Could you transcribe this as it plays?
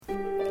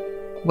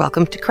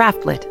Welcome to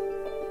Craftlit,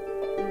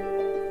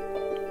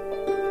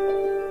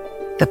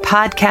 the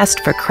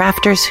podcast for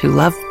crafters who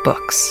love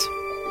books.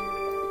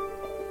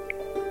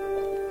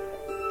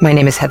 My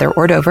name is Heather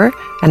Ordover,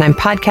 and I'm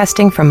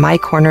podcasting from my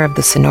corner of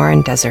the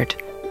Sonoran Desert,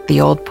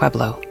 the Old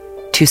Pueblo,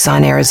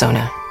 Tucson,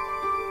 Arizona.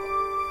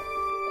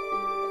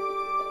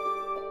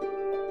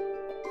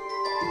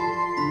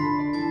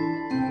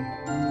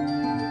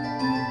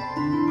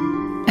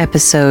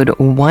 Episode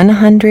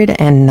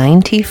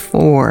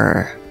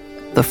 194,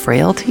 The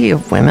Frailty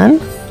of Women.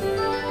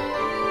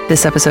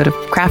 This episode of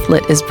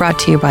Craftlit is brought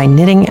to you by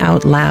Knitting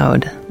Out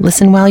Loud.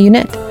 Listen while you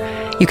knit.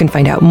 You can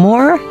find out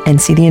more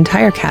and see the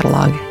entire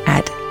catalog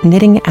at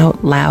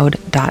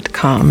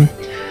knittingoutloud.com.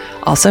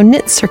 Also,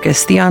 Knit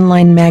Circus, the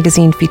online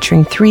magazine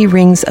featuring 3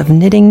 rings of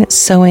knitting,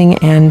 sewing,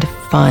 and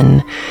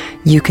fun.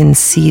 You can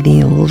see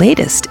the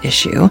latest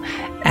issue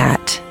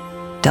at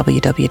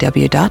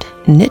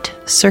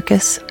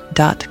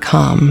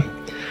www.knitcircus.com.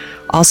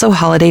 Also,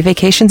 holiday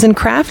vacations in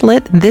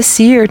Craftlit this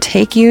year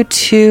take you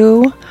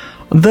to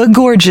the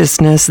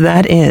gorgeousness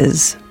that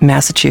is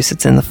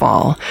Massachusetts in the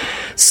fall.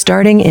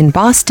 Starting in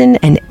Boston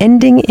and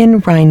ending in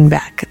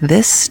Rhinebeck,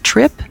 this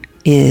trip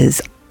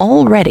is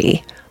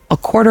already a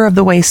quarter of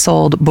the way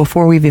sold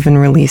before we've even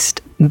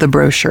released the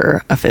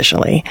brochure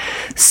officially.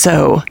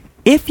 So,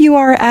 if you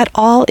are at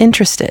all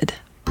interested,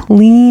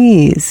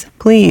 please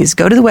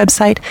go to the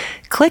website,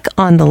 click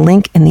on the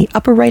link in the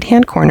upper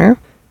right-hand corner.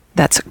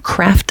 That's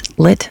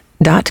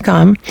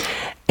craftlit.com,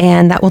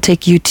 and that will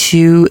take you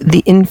to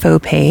the info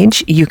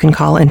page. You can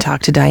call and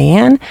talk to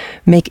Diane,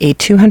 make a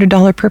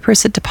 $200 per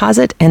person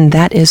deposit, and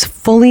that is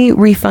fully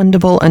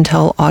refundable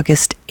until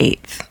August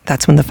 8th.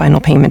 That's when the final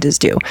payment is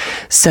due.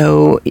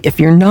 So if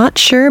you're not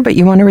sure, but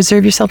you want to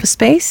reserve yourself a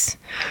space,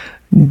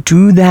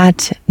 do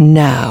that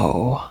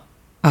now.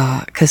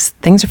 Because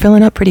things are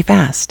filling up pretty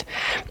fast.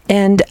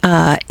 And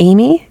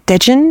Amy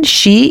Dejan,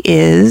 she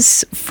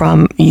is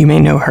from, you may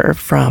know her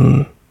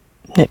from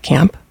Knit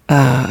Camp,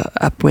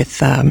 up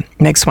with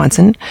Meg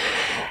Swanson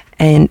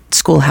and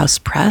Schoolhouse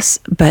Press,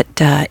 but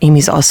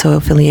Amy's also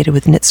affiliated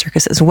with Knit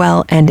Circus as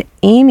well. And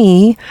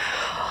Amy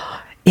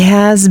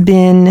has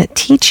been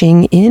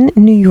teaching in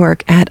New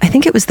York at, I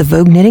think it was the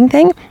Vogue Knitting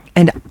thing.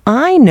 And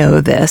I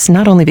know this,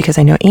 not only because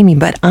I know Amy,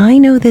 but I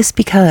know this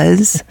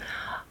because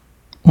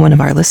one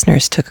of our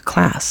listeners took a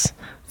class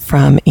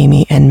from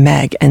Amy and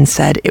Meg and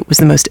said it was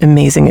the most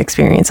amazing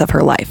experience of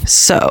her life.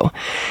 So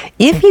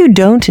if you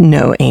don't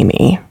know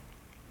Amy,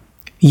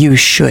 you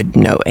should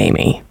know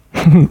Amy.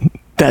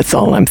 That's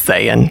all I'm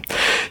saying.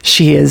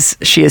 She is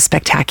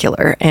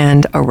spectacular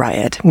and a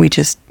riot. We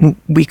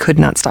could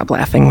not stop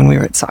laughing when we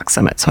were at Sock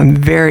Summit. So I'm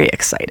very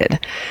excited.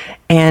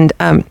 And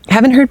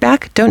haven't heard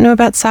back. Don't know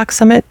about Sock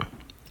Summit.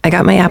 I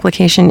got my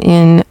application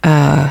in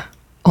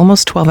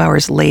almost 12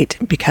 hours late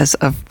because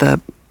of the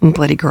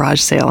bloody garage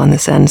sale on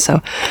this end. So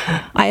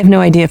I have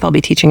no idea if I'll be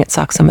teaching at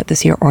Sock Summit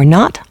this year or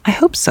not. I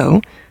hope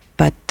so.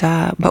 But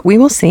we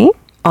will see.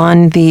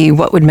 On the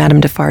What Would Madame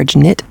Defarge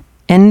Knit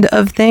end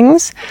of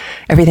things,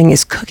 everything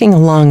is cooking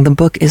along. The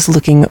book is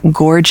looking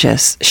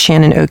gorgeous.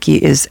 Shannon Oakey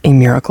is a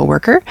miracle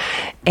worker.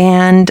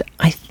 And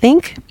I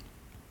think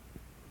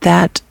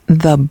that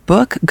the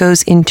book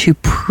goes into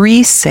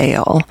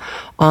pre-sale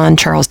on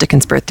Charles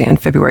Dickens' birthday on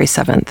February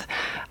 7th.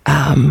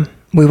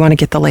 We want to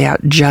get the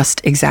layout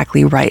just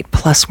exactly right.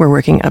 Plus, we're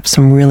working up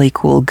some really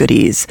cool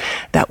goodies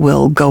that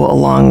will go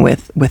along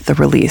with the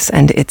release.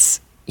 And it's,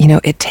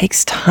 it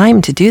takes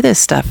time to do this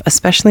stuff,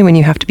 especially when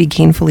you have to be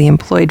gainfully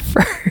employed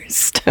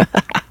first.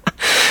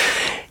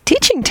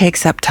 Teaching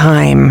takes up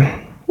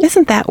time.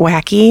 Isn't that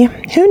wacky?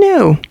 Who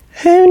knew?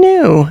 Who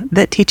knew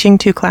that teaching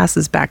 2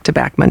 classes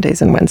back-to-back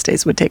Mondays and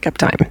Wednesdays would take up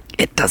time?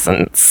 It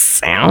doesn't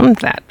sound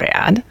that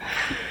bad.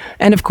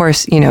 And of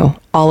course,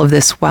 all of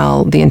this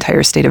while the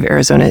entire state of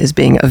Arizona is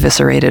being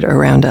eviscerated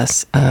around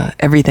us.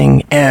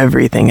 Everything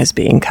is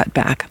being cut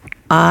back.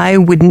 I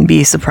wouldn't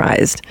be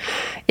surprised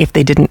if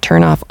they didn't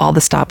turn off all the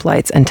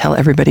stoplights and tell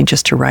everybody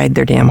just to ride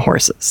their damn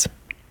horses.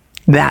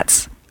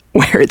 That's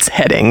where it's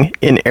heading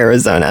in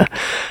Arizona.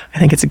 I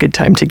think it's a good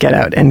time to get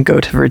out and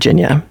go to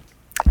Virginia.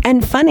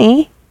 And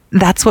funny,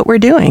 that's what we're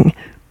doing.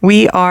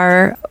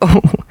 I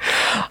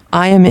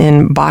am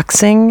in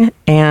boxing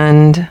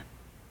and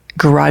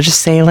garage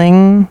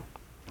sailing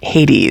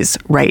Hades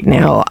right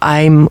now.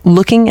 I'm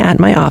looking at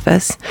my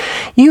office.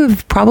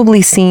 You've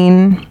probably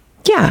seen,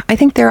 I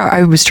think there are.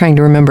 I was trying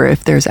to remember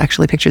if there's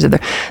actually pictures of there.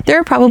 There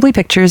are probably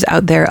pictures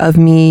out there of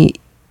me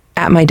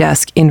at my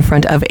desk in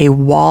front of a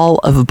wall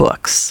of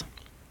books.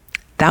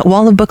 That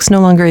wall of books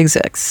no longer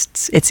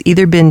exists. It's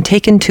either been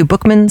taken to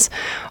Bookman's,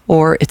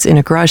 or it's in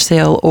a garage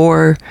sale,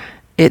 or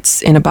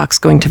it's in a box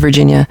going to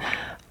Virginia.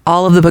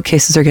 All of the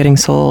bookcases are getting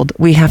sold.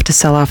 We have to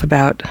sell off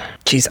about,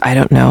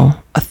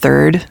 a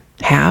third,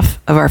 half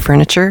of our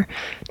furniture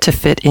to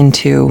fit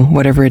into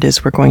whatever it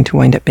is we're going to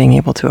wind up being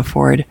able to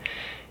afford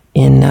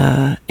in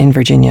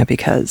Virginia,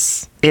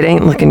 because it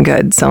ain't looking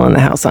good selling the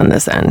house on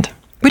this end,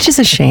 which is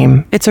a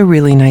shame. It's a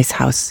really nice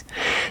house.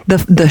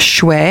 The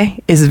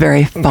shui is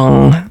very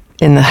feng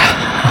in the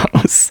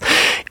house.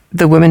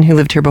 the women who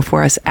lived here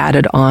before us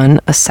added on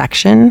a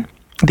section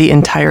the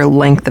entire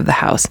length of the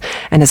house.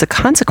 And as a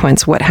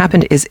consequence, what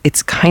happened is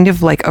it's kind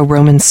of like a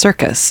Roman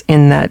circus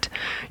in that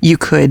you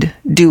could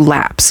do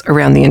laps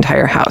around the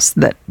entire house,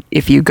 that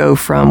if you go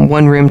from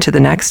one room to the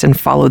next and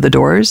follow the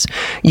doors,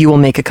 you will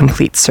make a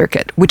complete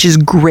circuit, which is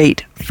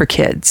great for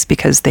kids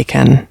because they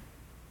can,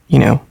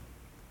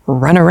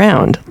 run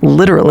around,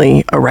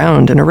 literally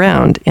around and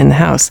around in the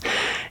house.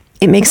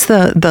 It makes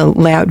the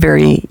layout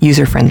very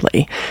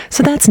user-friendly.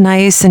 So that's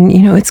nice. And,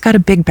 it's got a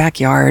big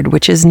backyard,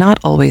 which is not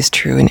always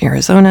true in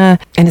Arizona.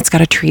 And it's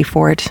got a tree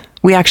fort.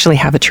 We actually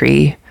have a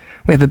tree.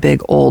 We have a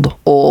big,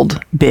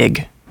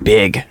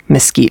 big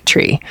mesquite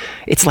tree.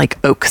 It's like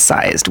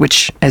oak-sized,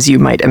 which, as you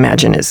might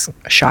imagine, is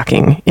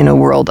shocking in a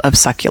world of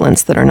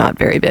succulents that are not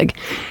very big.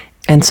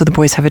 And so the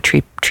boys have a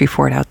tree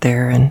fort out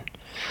there. And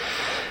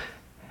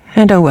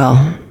oh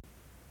well.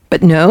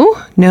 But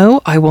no,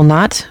 I will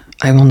not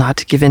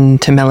give in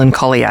to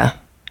melancholia.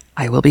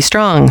 I will be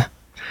strong.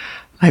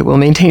 I will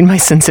maintain my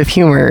sense of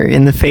humor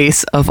in the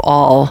face of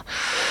all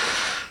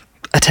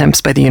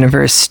attempts by the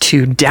universe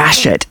to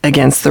dash it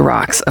against the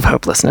rocks of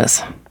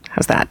hopelessness.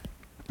 How's that?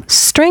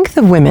 Strength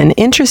of Women,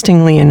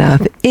 interestingly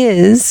enough,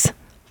 is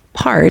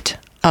part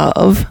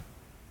of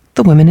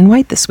the Women in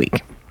White this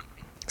week.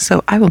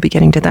 So I will be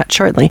getting to that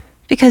shortly,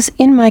 because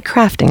in my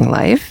crafting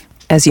life,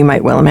 as you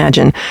might well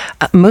imagine,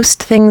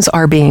 most things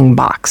are being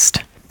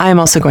boxed. I'm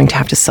also going to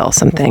have to sell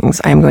some things.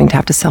 I'm going to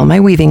have to sell my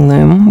weaving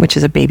loom, which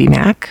is a baby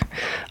Mac.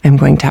 I'm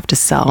going to have to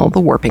sell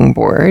the warping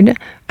board.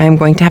 I'm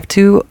going to have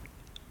to,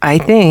 I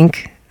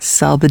think,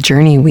 sell the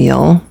journey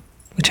wheel,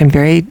 which I'm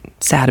very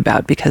sad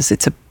about because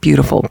it's a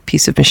beautiful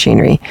piece of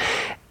machinery.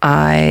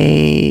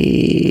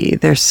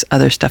 There's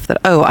other stuff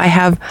I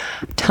have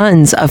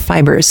tons of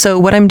fibers. So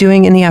what I'm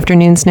doing in the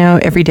afternoons now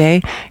every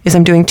day is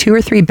I'm doing 2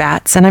 or 3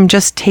 bats, and I'm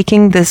just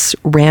taking this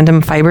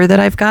random fiber that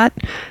I've got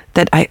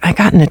that I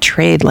got in a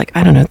trade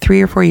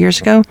 3 or 4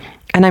 years ago,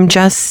 and I'm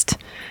just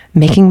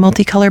making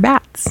multicolor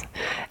bats.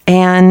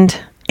 And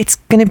it's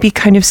going to be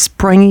kind of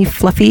springy,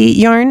 fluffy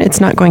yarn. It's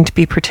not going to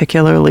be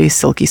particularly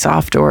silky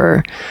soft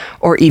or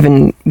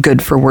even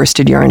good for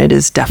worsted yarn. It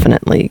is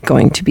definitely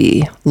going to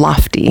be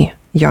lofty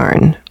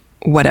yarn,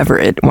 whatever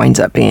it winds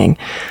up being.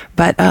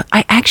 But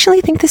I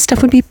actually think this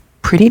stuff would be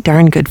pretty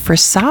darn good for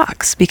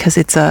socks because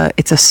it's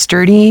a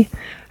sturdy.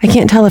 I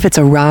can't tell if it's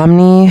a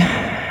Romney.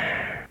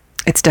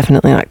 It's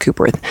definitely not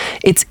Coopworth.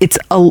 It's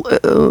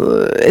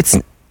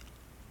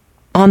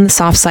on the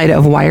soft side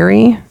of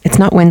wiry. It's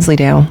not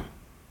Wensleydale.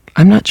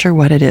 I'm not sure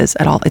what it is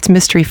at all. It's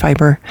mystery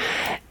fiber.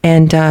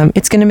 And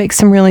it's going to make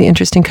some really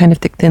interesting kind of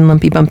thick, thin,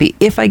 lumpy, bumpy.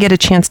 If I get a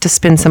chance to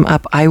spin some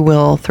up, I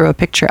will throw a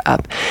picture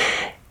up.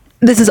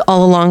 This is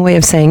all a long way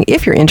of saying,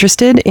 if you're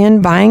interested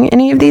in buying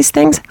any of these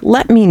things,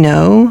 let me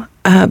know,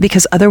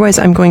 because otherwise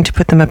I'm going to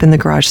put them up in the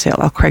garage sale.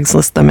 I'll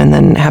Craigslist them and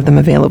then have them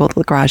available at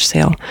the garage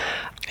sale.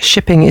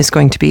 Shipping is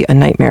going to be a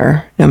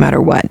nightmare no matter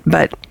what,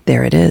 but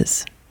there it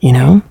is.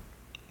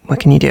 What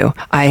can you do?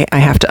 I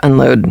have to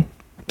unload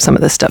some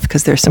of this stuff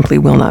because there simply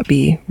will not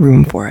be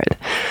room for it.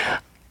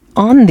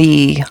 On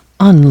the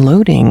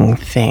unloading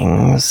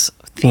things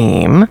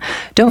theme,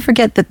 don't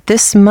forget that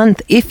this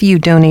month, if you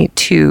donate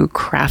to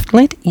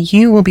Craftlit,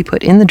 you will be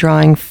put in the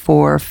drawing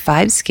for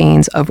 5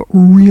 skeins of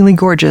really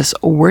gorgeous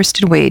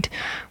worsted weight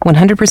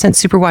 100%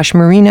 superwash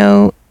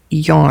merino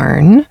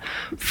yarn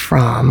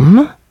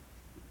from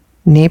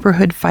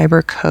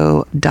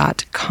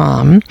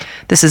neighborhoodfiberco.com.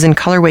 This is in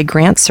colorway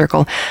Grant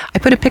Circle. I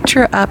put a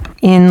picture up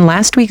in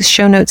last week's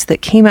show notes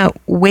that came out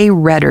way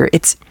redder.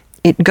 It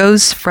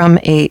goes from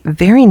a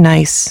very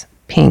nice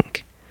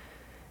pink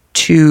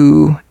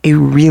to a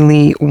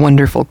really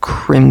wonderful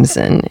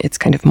crimson. It's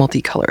kind of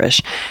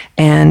multicolorish.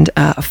 And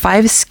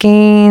 5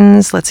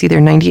 skeins, let's see, they're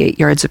 98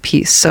 yards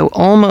apiece. So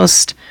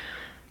almost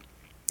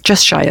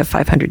just shy of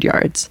 500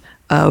 yards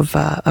of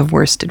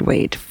worsted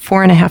weight.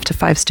 4.5 to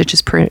 5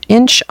 stitches per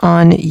inch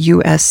on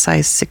US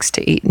size 6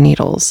 to 8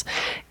 needles.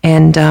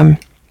 And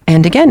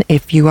again,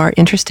 if you are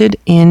interested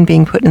in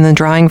being put in the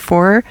drawing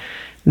for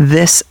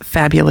this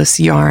fabulous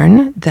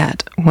yarn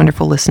that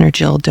wonderful listener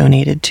Jill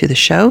donated to the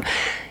show,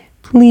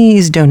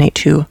 please donate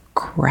to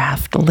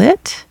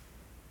Craftlit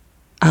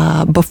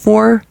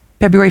before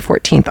February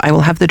 14th. I will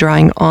have the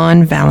drawing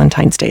on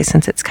Valentine's Day,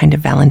 since it's kind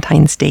of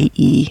Valentine's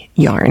Day-y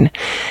yarn.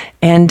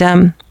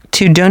 And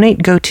to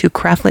donate, go to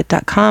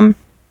craftlit.com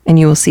and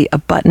you will see a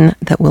button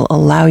that will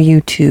allow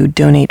you to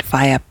donate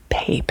via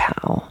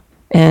PayPal.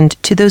 And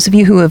to those of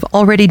you who have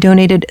already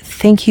donated,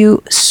 thank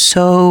you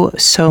so,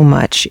 so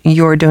much.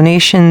 Your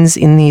donations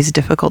in these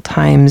difficult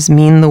times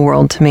mean the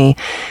world to me,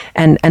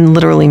 and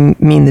literally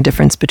mean the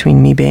difference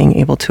between me being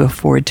able to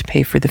afford to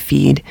pay for the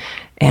feed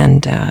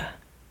and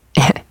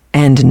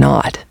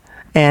not.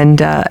 And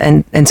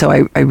so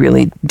I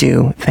really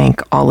do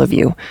thank all of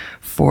you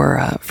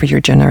for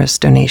your generous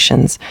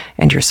donations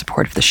and your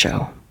support of the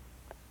show.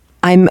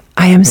 I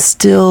am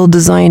still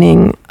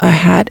designing a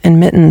hat and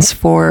mittens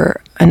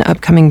for an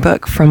upcoming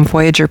book from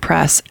Voyager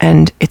Press,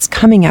 and it's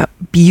coming out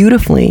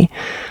beautifully,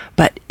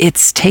 but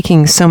it's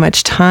taking so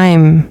much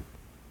time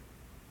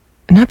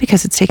not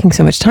because it's taking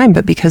so much time,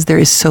 but because there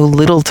is so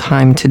little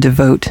time to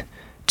devote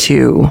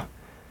to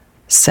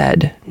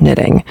said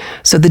knitting.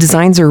 So the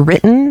designs are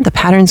written, the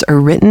patterns are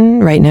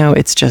written. Right now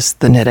it's just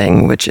the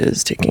knitting, which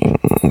is taking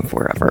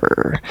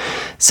forever.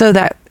 So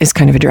that is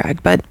kind of a drag,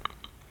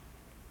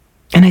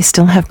 and I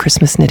still have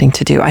Christmas knitting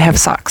to do. I have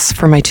socks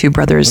for my 2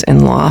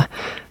 brothers-in-law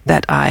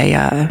that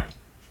I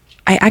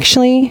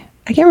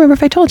can't remember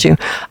if I told you.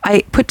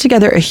 I put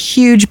together a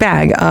huge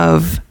bag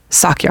of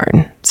sock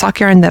yarn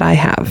that I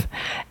have,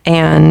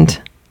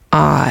 and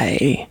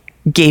I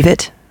gave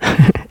it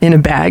in a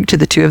bag to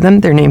the 2 of them.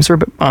 Their names were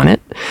on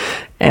it,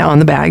 on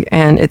the bag,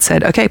 and it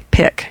said, okay,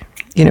 pick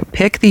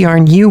the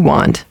yarn you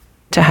want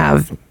to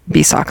have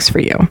be socks for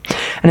you.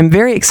 And I'm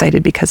very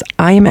excited because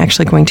I am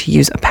actually going to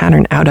use a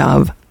pattern out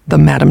of the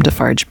Madame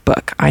Defarge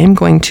book. I'm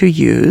going to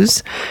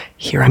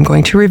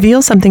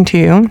reveal something to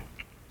you.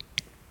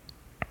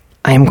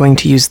 I am going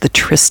to use the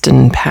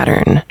Tristan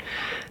pattern.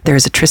 There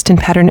is a Tristan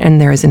pattern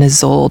and there is an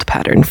Isolde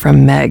pattern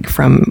from Meg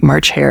from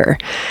March Hare.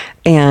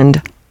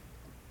 And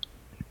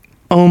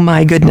oh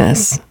my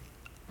goodness,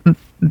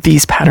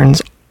 these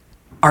patterns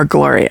are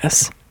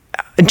glorious.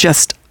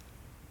 Just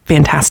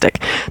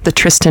fantastic. The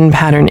Tristan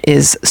pattern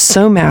is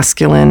so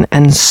masculine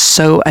and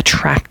so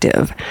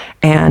attractive.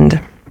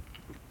 And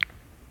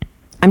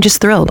I'm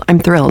just thrilled. I'm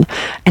thrilled.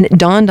 And it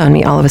dawned on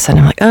me all of a sudden.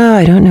 I'm like, oh,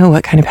 I don't know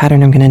what kind of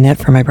pattern I'm going to knit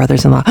for my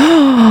brothers-in-law.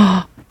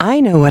 Oh, I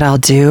know what I'll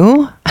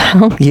do.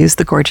 I'll use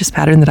the gorgeous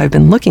pattern that I've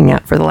been looking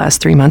at for the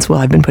last 3 months while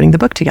I've been putting the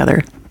book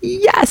together.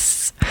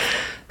 Yes!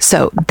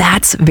 So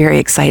that's very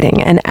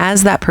exciting. And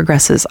as that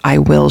progresses, I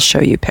will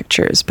show you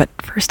pictures. But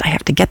first I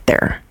have to get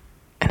there.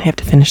 And I have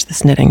to finish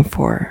this knitting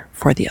for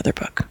the other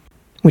book,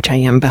 which I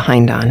am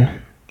behind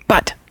on.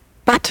 But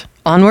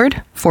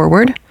onward,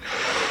 forward.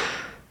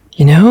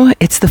 You know,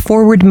 it's the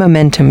forward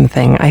momentum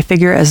thing. I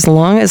figure as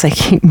long as I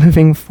keep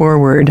moving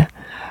forward,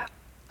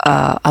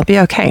 I'll be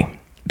okay.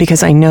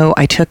 Because I know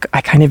I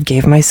kind of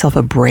gave myself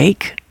a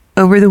break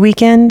over the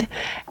weekend,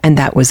 and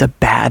that was a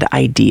bad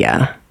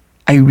idea.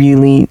 I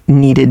really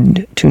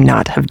needed to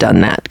not have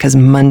done that because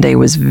Monday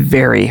was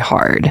very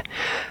hard.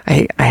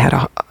 I had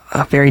a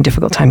very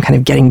difficult time kind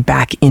of getting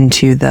back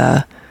into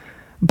the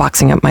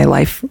boxing up my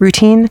life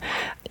routine.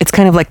 It's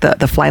kind of like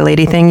the fly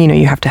lady thing. You know,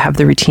 you have to have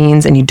the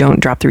routines and you don't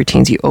drop the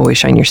routines. You always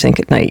shine your sink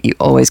at night. You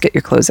always get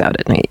your clothes out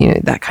at night, you know,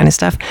 that kind of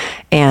stuff.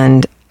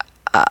 And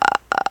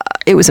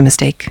it was a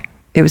mistake.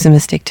 It was a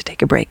mistake to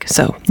take a break.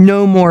 So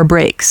no more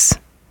breaks.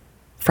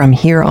 From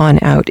here on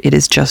out, it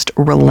is just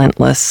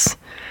relentless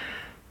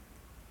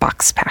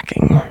box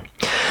packing.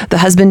 The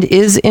husband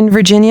is in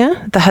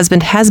Virginia. The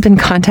husband has been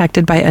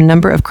contacted by a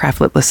number of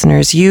Craftlit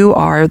listeners. You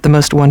are the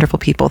most wonderful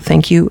people.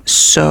 Thank you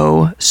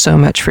so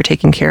much for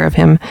taking care of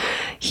him.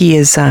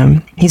 He's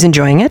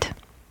enjoying it.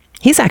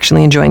 He's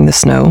actually enjoying the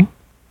snow.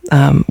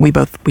 We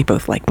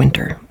both like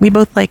winter. We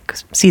both like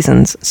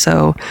seasons.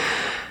 So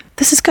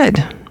this is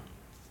good.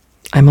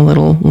 I'm a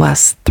little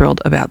less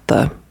thrilled about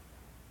the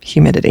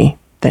humidity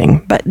thing,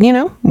 but you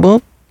know,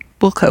 we'll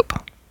cope.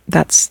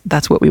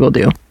 That's what we will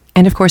do.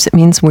 And of course, it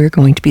means we're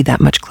going to be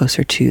that much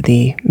closer to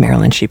the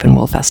Maryland Sheep and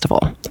Wool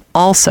Festival.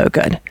 Also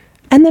good.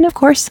 And then, of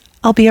course,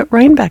 I'll be at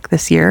Rhinebeck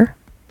this year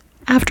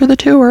after the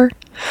tour.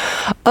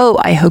 Oh,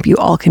 I hope you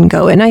all can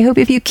go. And I hope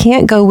if you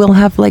can't go, we'll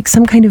have like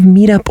some kind of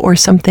meetup or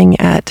something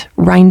at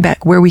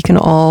Rhinebeck where we can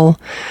all,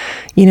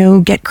 you know,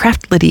 get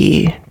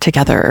craftly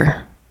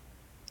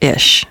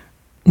together-ish.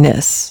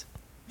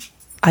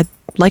 I'd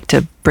like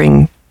to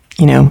bring,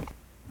 you know,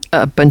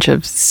 a bunch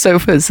of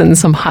sofas and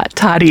some hot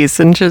toddies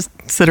and just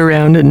sit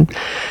around and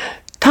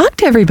talk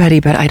to everybody,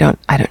 but I don't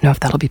know if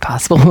that'll be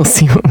possible. We'll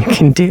see what we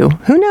can do.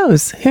 Who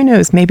knows?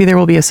 Maybe there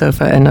will be a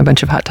sofa and a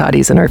bunch of hot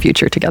toddies in our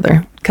future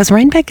together. Because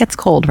Rhinebeck gets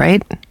cold,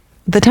 right?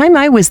 The time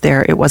I was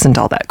there, it wasn't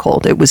all that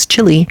cold. It was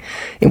chilly.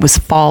 It was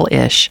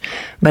fall-ish,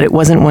 but it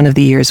wasn't one of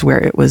the years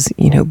where it was,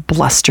 you know,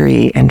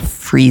 blustery and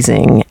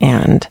freezing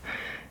and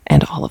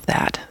all of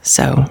that.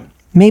 So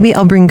maybe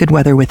I'll bring good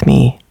weather with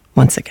me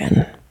once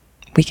again.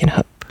 We can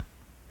hope.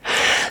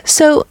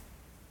 So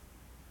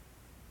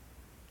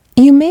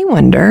you may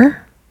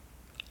wonder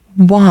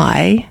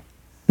why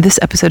this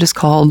episode is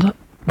called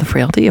The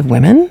Frailty of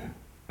Women? ?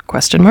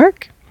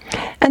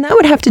 And that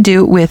would have to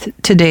do with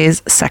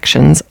today's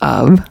sections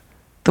of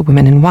The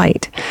Women in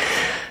White.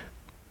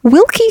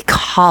 Wilkie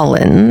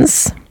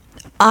Collins,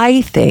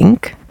 I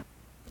think,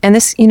 and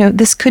this, you know,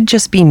 this could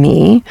just be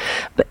me,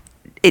 but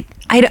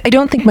I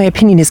don't think my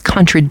opinion is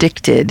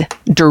contradicted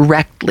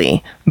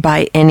directly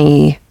by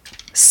any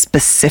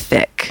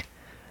specific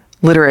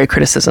literary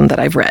criticism that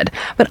I've read.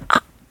 But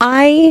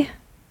I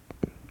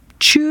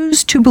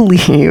choose to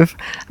believe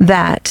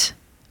that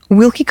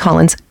Wilkie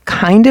Collins,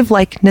 kind of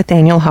like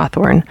Nathaniel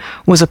Hawthorne,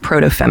 was a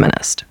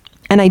proto-feminist.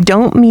 And I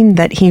don't mean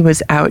that he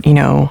was out, you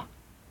know,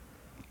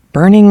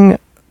 burning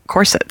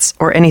corsets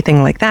or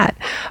anything like that.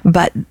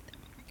 But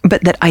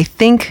that I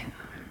think,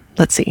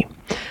 let's see,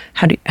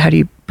 how do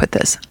you put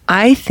this?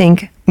 I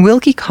think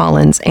Wilkie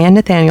Collins and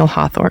Nathaniel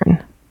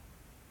Hawthorne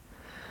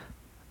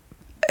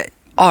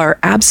are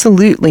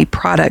absolutely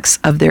products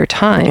of their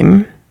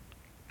time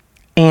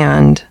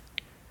and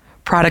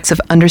products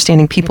of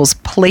understanding people's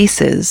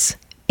places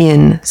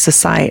in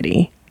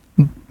society.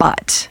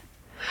 But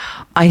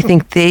I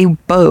think they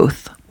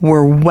both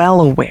were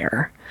well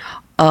aware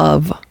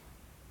of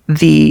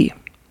the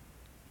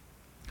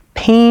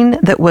pain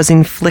that was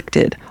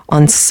inflicted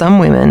on some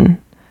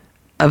women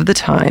of the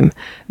time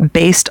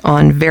based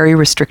on very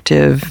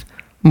restrictive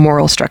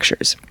moral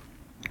structures.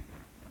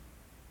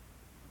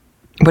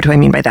 What do I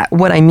mean by that?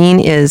 What I mean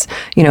is,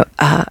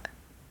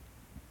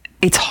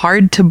 it's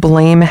hard to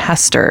blame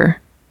Hester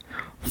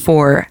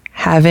for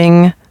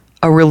having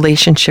a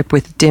relationship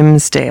with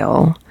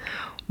Dimmesdale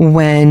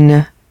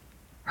when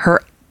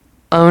her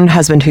own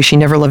husband, who she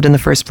never loved in the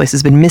first place,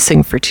 has been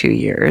missing for 2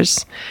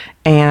 years,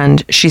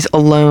 and she's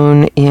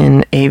alone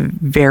in a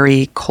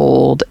very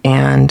cold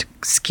and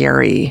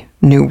scary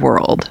new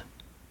world.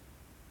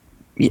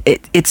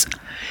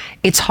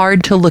 It's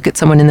hard to look at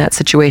someone in that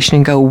situation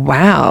and go,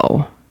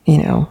 wow,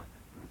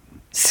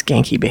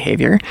 skanky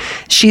behavior.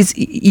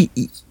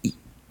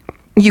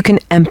 You can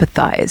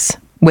empathize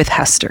with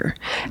Hester,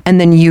 and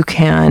then you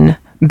can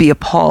be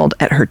appalled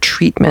at her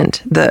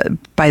treatment,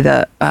 by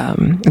the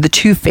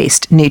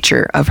two-faced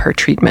nature of her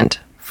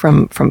treatment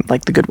from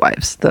like the Good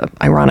Wives, the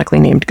ironically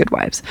named Good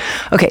Wives.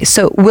 Okay,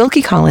 so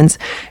Wilkie Collins,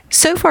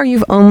 so far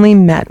you've only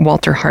met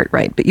Walter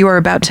Hartright, but you are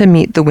about to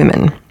meet the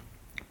women.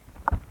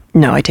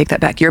 No, I take that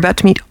back. You're about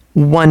to meet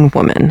one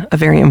woman, a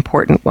very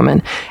important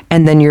woman,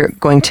 and then you're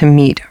going to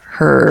meet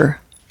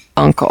her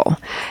uncle.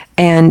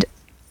 And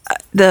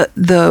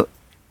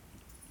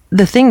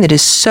the thing that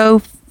is so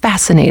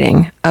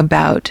fascinating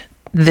about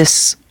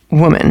this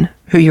woman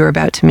who you're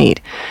about to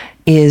meet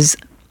is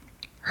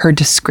her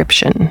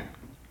description.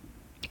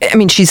 I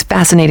mean, she's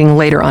fascinating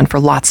later on for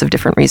lots of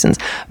different reasons,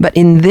 but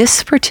in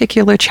this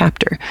particular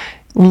chapter,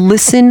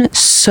 listen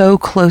so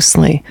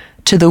closely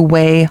to the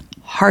way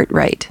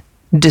Hartright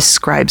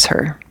describes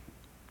her.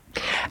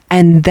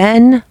 And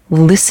then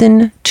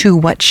listen to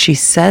what she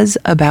says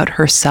about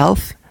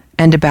herself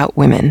and about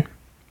women.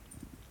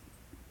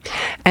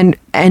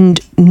 And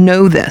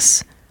know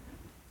this,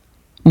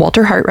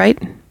 Walter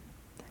Hartright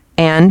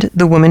and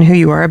the woman who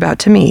you are about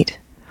to meet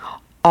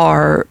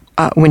are,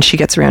 when she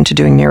gets around to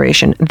doing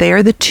narration, they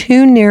are the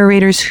two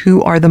narrators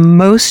who are the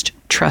most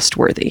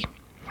trustworthy.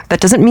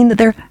 That doesn't mean that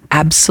they're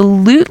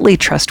absolutely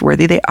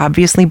trustworthy. They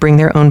obviously bring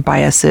their own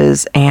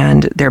biases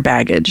and their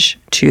baggage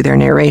to their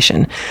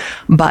narration,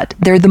 but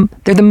they're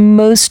the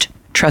most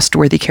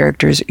trustworthy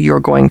characters you're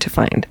going to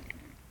find.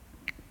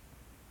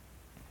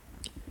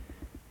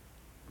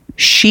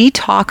 She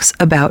talks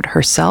about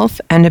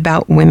herself and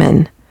about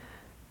women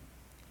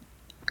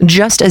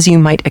just as you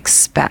might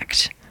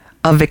expect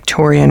a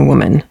Victorian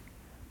woman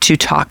to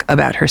talk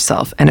about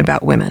herself and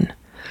about women.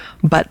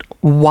 But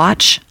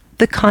watch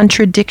the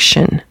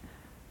contradiction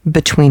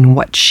between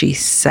what she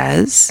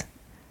says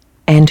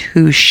and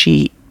who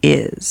she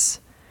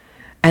is.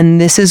 And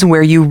this is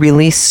where you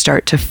really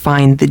start to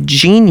find the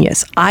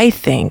genius, I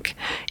think,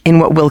 in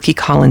what Wilkie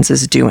Collins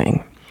is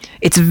doing.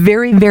 It's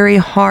very, very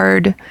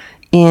hard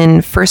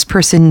in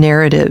first-person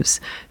narratives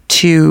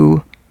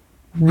to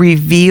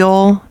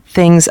reveal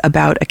things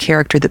about a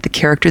character that the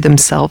character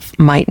themselves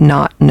might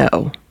not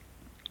know.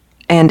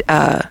 And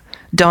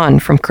Dawn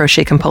from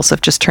Crochet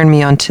Compulsive just turned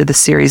me on to the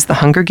series The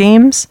Hunger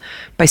Games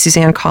by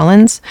Suzanne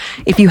Collins.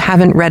 If you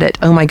haven't read it,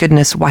 oh my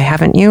goodness, why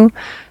haven't you?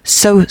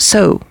 So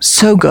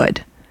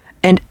good.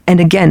 And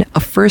again,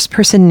 a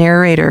first-person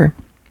narrator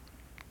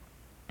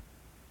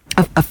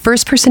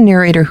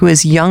who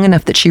is young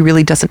enough that she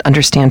really doesn't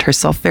understand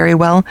herself very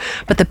well,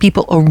 but the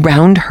people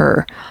around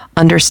her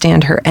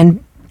understand her.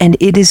 And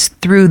it is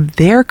through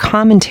their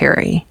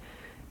commentary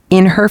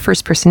in her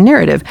first-person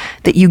narrative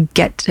that you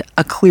get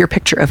a clear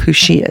picture of who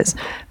she is.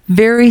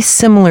 Very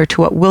similar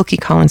to what Wilkie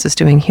Collins is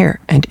doing here.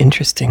 And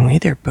interestingly,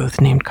 they're both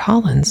named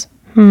Collins.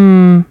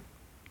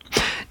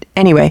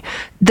 Anyway,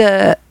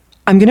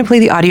 I'm going to play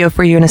the audio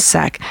for you in a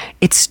sec.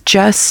 It's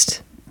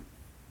just...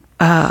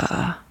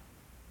 I'm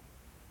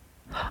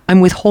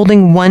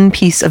withholding one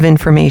piece of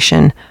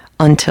information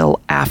until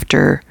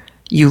after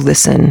you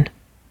listen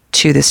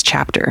to this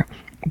chapter.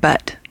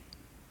 But,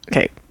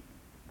 okay,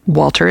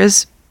 Walter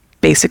is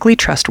basically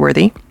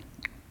trustworthy.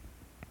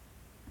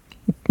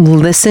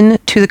 Listen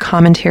to the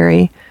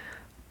commentary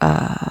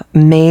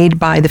made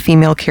by the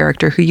female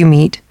character who you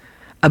meet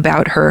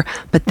about her,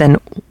 but then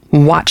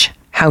watch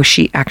how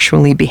she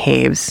actually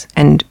behaves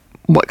and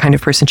what kind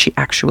of person she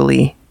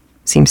actually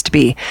seems to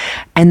be.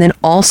 And then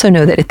also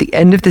know that at the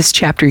end of this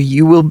chapter,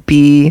 you will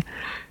be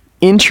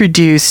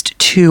introduced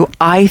to,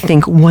 I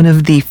think, one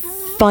of the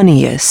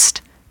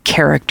funniest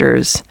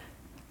characters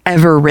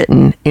ever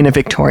written in a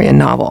Victorian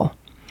novel.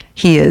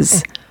 He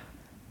is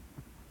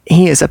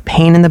a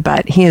pain in the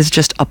butt. He is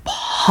just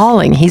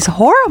appalling. He's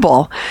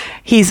horrible.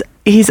 He's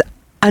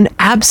an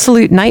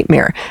absolute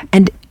nightmare.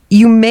 And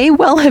you may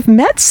well have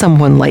met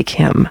someone like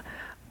him,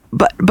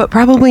 but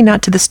probably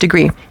not to this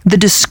degree. The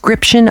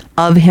description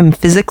of him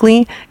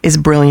physically is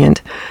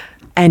brilliant,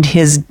 and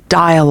his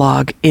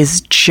dialogue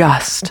is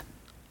just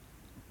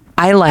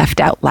I laughed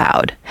out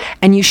loud.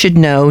 And you should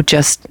know,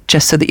 just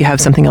so that you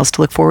have something else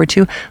to look forward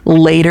to,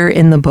 later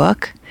in the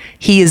book,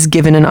 he is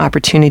given an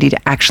opportunity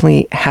to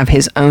actually have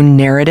his own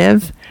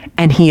narrative,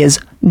 and he is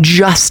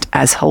just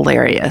as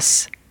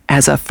hilarious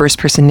as a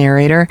first-person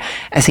narrator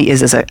as he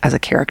is as a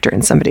character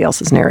in somebody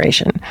else's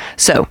narration.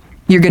 So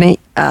you're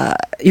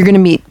gonna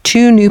meet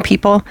two new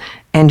people,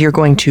 and you're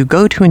going to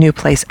go to a new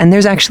place. And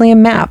there's actually a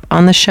map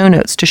on the show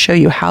notes to show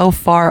you how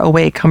far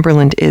away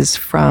Cumberland is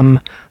from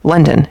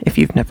London, if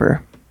you've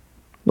never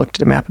looked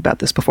at a map about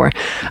this before.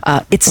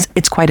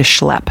 It's quite a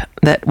schlep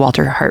that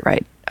Walter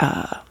Hartwright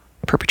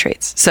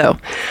perpetrates. So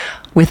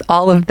with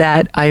all of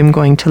that, I am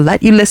going to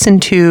let you listen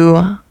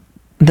to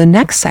the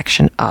next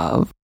section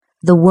of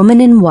The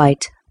Woman in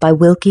White by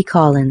Wilkie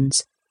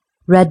Collins.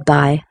 Read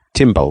by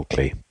Tim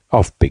Bulkley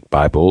of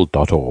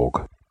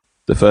BigBible.org.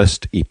 The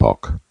First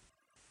Epoch.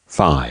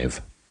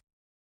 5.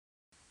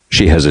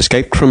 She has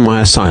escaped from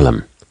my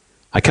asylum.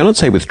 I cannot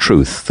say with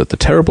truth that the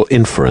terrible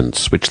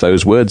inference which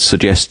those words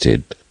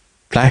suggested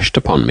flashed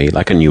upon me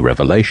like a new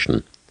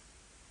revelation.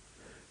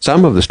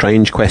 Some of the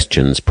strange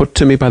questions put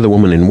to me by the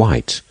woman in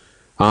white,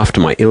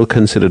 after my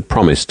ill-considered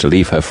promise to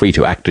leave her free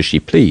to act as she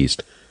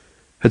pleased,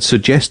 had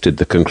suggested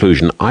the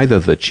conclusion either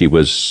that she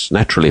was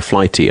naturally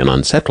flighty and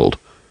unsettled,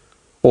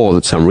 or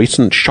that some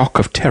recent shock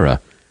of terror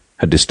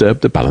had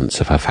disturbed the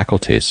balance of her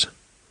faculties.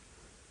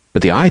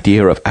 But the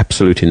idea of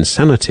absolute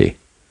insanity,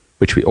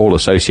 which we all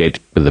associate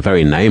with the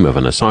very name of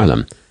an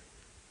asylum,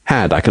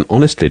 had, I can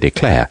honestly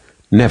declare,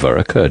 never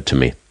occurred to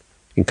me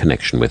in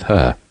connection with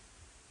her.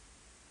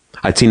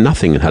 I'd seen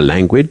nothing in her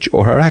language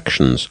or her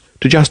actions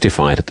to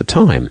justify it at the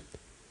time,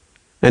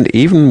 and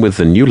even with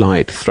the new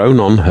light thrown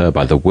on her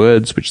by the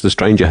words which the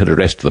stranger had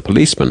addressed to the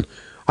policeman,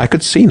 I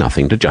could see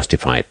nothing to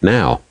justify it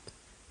now.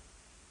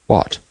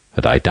 What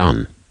had I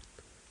done?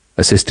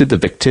 Assisted the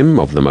victim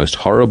of the most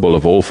horrible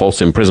of all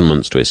false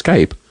imprisonments to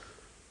escape,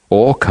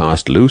 or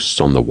cast loose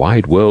on the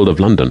wide world of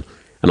London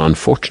an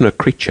unfortunate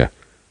creature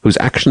whose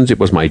actions it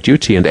was my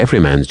duty and every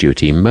man's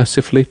duty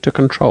mercifully to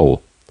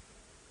control?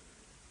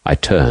 I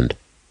turned,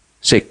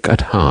 sick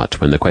at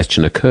heart, when the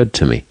question occurred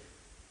to me,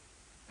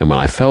 and when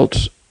I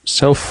felt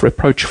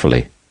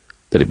self-reproachfully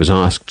that it was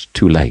asked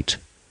too late.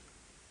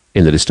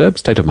 In the disturbed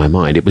state of my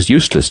mind, it was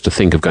useless to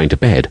think of going to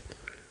bed,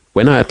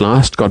 when I at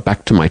last got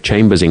back to my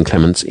chambers in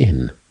Clement's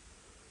Inn.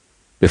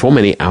 Before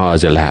many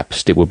hours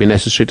elapsed, it would be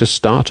necessary to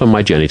start on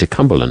my journey to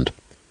Cumberland.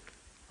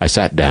 I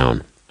sat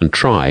down and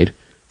tried,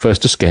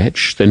 first to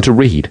sketch, then to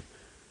read.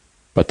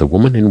 But the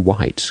woman in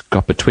white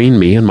got between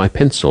me and my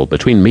pencil,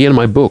 between me and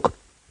my book.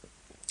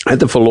 Had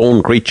the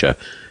forlorn creature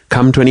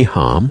come to any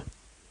harm?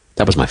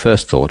 That was my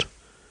first thought,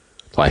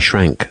 though I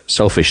shrank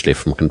selfishly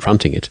from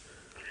confronting it.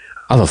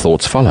 Other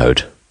thoughts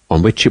followed,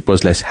 on which it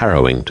was less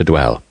harrowing to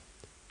dwell.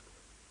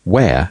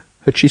 Where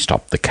had she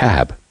stopped the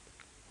cab?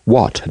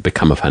 What had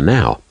become of her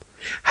now?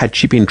 Had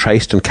she been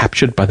traced and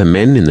captured by the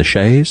men in the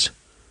chaise?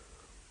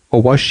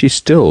 Or was she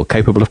still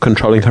capable of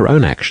controlling her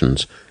own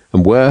actions,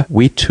 and were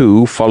we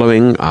two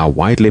following our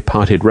widely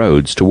parted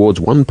roads towards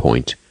one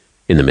point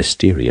in the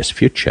mysterious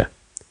future,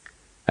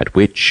 at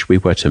which we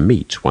were to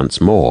meet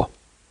once more?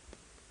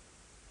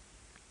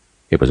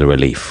 It was a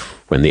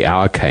relief when the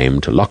hour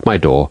came to lock my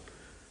door,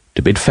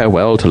 to bid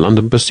farewell to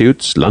London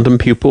pursuits, London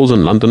pupils,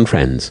 and London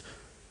friends,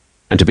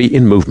 and to be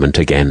in movement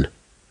again,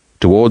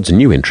 towards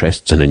new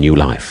interests and a new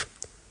life.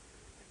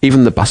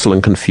 Even the bustle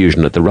and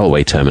confusion at the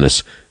railway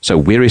terminus, so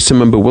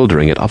wearisome and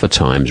bewildering at other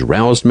times,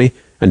 roused me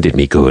and did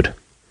me good.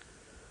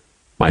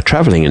 My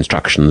travelling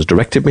instructions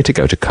directed me to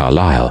go to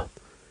Carlisle,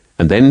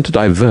 and then to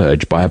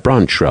diverge by a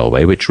branch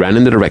railway which ran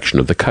in the direction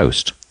of the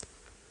coast.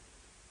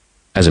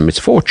 As a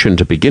misfortune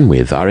to begin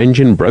with, our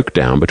engine broke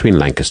down between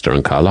Lancaster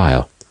and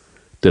Carlisle.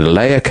 The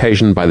delay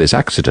occasioned by this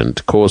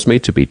accident caused me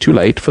to be too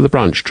late for the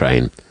branch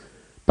train,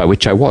 by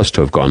which I was to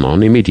have gone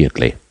on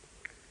immediately.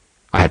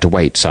 I had to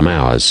wait some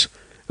hours,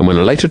 and when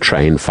a later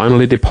train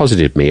finally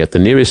deposited me at the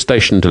nearest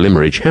station to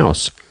Limmeridge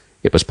House,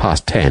 it was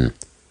past 10,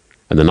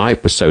 and the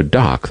night was so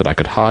dark that I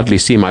could hardly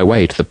see my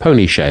way to the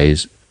pony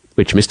chaise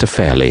which Mr.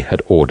 Fairley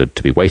had ordered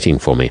to be waiting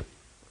for me.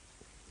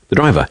 The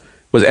driver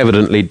was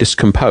evidently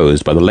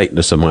discomposed by the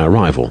lateness of my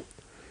arrival.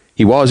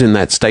 He was in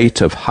that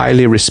state of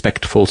highly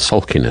respectful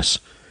sulkiness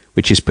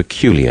which is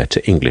peculiar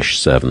to English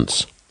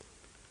servants.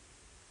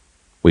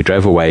 We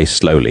drove away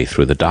slowly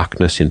through the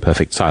darkness in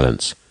perfect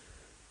silence.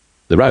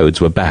 The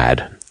roads were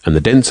bad, and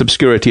the dense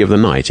obscurity of the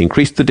night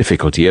increased the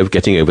difficulty of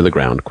getting over the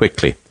ground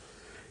quickly.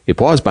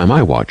 It was, by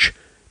my watch,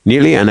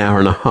 nearly an hour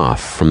and a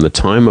half from the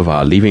time of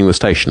our leaving the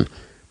station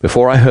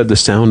before I heard the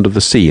sound of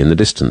the sea in the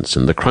distance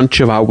and the crunch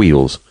of our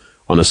wheels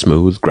on a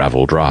smooth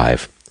gravel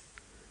drive.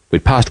 We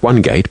passed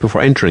one gate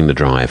before entering the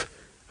drive,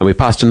 and we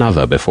passed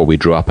another before we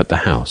drew up at the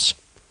house.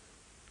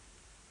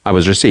 I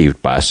was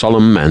received by a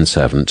solemn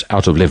manservant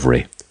out of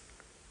livery,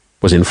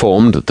 was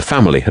informed that the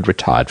family had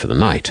retired for the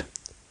night,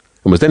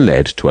 and was then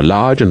led to a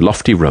large and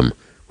lofty room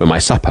where my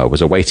supper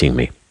was awaiting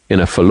me,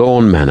 in a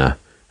forlorn manner,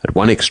 at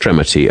one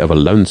extremity of a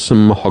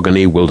lonesome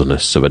mahogany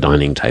wilderness of a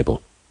dining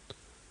table.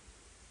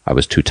 I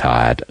was too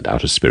tired and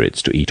out of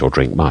spirits to eat or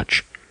drink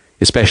much.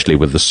 especially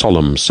with the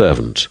solemn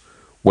servant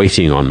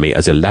waiting on me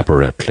as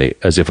elaborately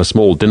as if a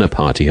small dinner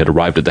party had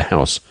arrived at the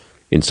house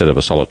instead of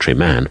a solitary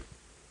man.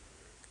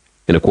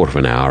 In a quarter of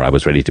an hour I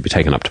was ready to be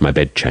taken up to my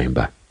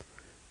bedchamber.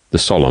 The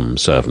solemn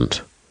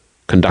servant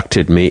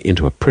conducted me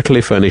into a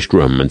prettily furnished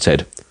room and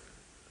said,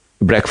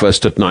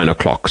 "Breakfast at 9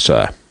 o'clock,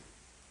 sir."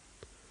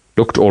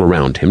 Looked all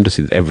around him to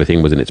see that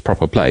everything was in its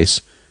proper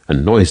place,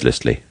 and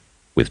noiselessly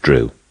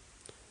withdrew.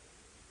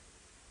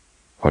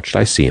 What should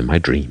I see in my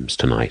dreams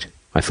tonight?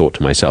 I thought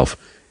to myself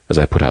as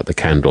I put out the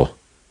candle.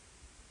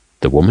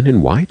 The woman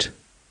in white,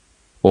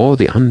 or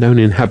the unknown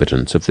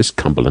inhabitants of this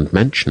Cumberland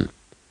mansion?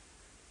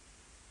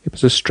 It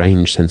was a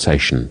strange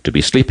sensation to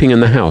be sleeping in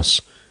the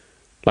house,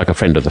 like a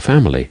friend of the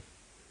family,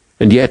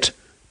 and yet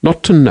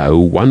not to know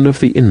one of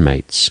the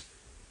inmates,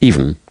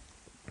 even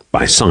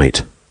by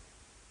sight.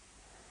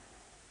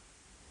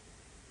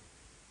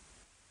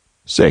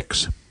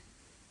 6.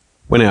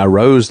 When I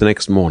arose the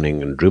next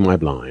morning and drew my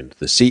blind,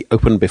 the sea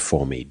opened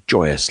before me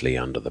joyously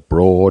under the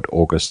broad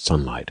August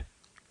sunlight,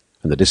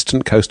 and the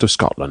distant coast of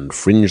Scotland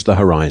fringed the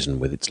horizon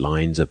with its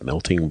lines of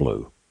melting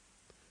blue.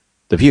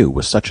 The view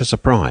was such a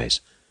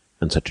surprise,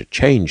 and such a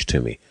change to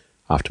me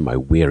after my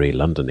weary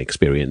London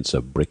experience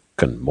of brick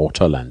and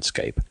mortar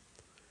landscape,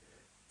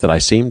 that I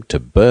seemed to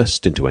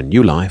burst into a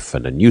new life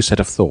and a new set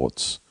of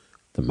thoughts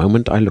the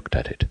moment I looked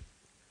at it.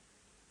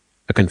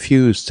 A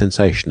confused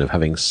sensation of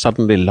having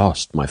suddenly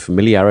lost my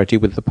familiarity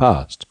with the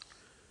past,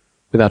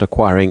 without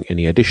acquiring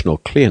any additional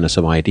clearness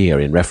of idea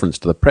in reference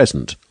to the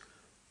present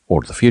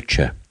or the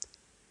future,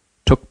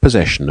 took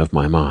possession of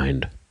my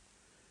mind.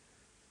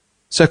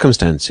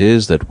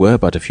 Circumstances that were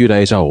but a few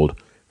days old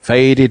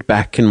faded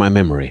back in my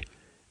memory,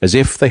 as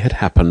if they had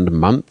happened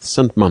months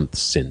and months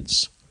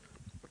since.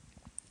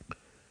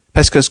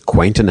 Pesca's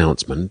quaint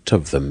announcement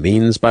of the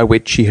means by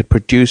which he had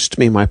produced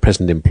me my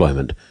present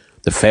employment,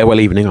 the farewell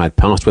evening I had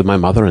passed with my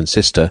mother and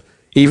sister,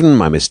 even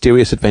my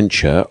mysterious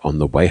adventure on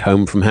the way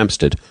home from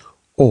Hampstead,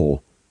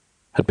 all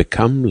had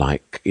become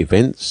like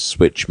events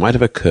which might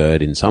have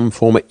occurred in some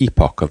former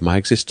epoch of my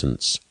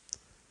existence.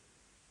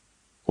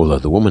 Although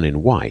the woman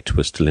in white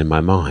was still in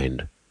my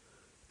mind,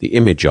 the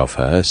image of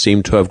her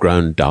seemed to have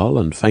grown dull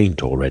and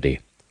faint already.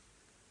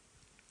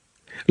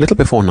 A little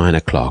before 9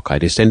 o'clock I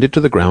descended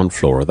to the ground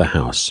floor of the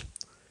house.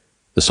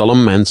 The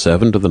solemn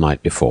manservant of the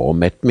night before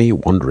met me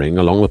wandering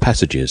along the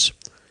passages,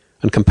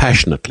 and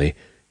compassionately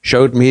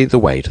showed me the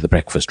way to the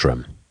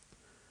breakfast-room.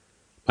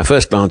 My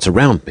first glance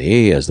around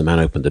me, as the man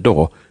opened the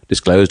door,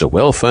 disclosed a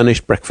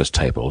well-furnished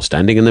breakfast-table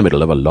standing in the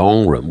middle of a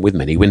long room with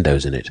many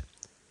windows in it.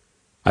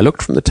 I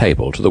looked from the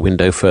table to the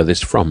window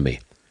furthest from me,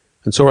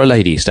 and saw a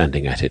lady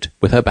standing at it,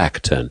 with her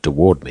back turned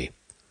toward me.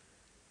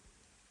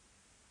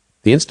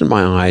 The instant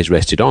my eyes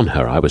rested on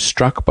her, I was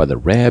struck by the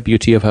rare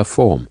beauty of her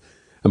form,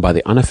 and by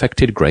the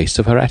unaffected grace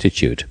of her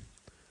attitude.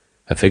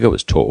 Her figure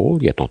was tall,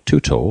 yet not too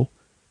tall,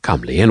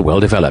 comely and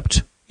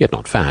well-developed, yet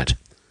not fat.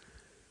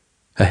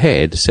 Her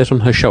head set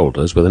on her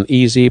shoulders with an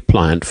easy,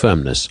 pliant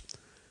firmness.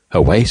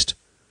 Her waist,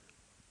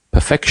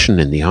 perfection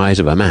in the eyes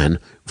of a man,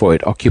 for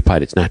it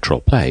occupied its natural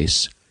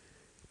place.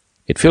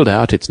 It filled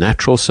out its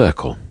natural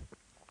circle.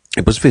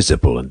 It was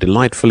visible and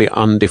delightfully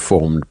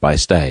undeformed by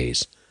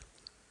stays.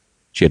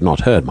 She had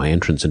not heard my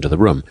entrance into the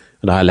room,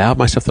 and I allowed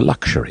myself the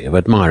luxury of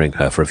admiring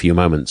her for a few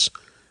moments,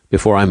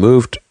 before I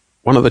moved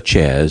one of the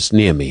chairs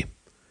near me,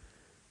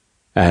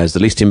 as the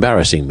least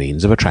embarrassing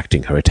means of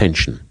attracting her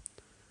attention.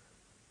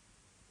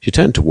 She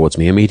turned towards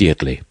me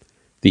immediately,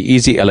 the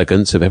easy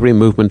elegance of every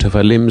movement of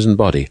her limbs and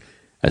body,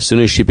 as soon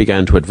as she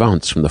began to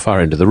advance from the far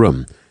end of the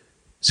room,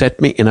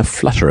 set me in a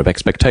flutter of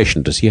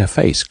expectation to see her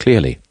face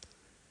clearly.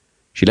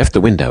 She left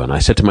the window, and I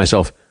said to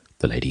myself,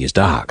 "The lady is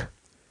dark."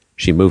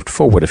 She moved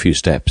forward a few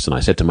steps, and I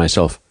said to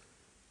myself,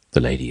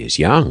 "The lady is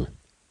young."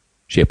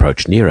 She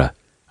approached nearer,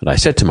 and I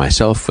said to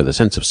myself, with a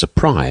sense of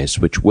surprise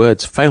which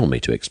words fail me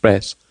to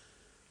express,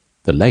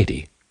 "The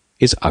lady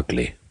is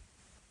ugly."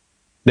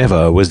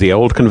 Never was the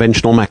old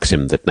conventional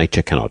maxim that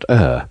nature cannot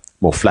err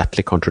more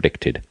flatly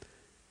contradicted.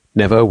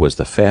 Never was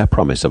the fair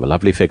promise of a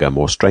lovely figure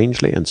more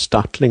strangely and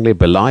startlingly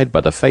belied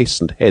by the face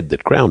and head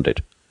that crowned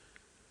it.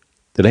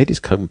 The lady's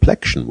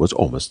complexion was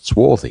almost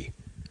swarthy,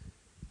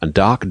 and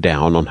dark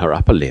down on her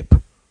upper lip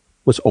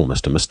was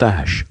almost a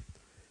moustache.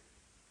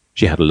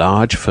 She had a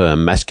large,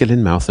 firm,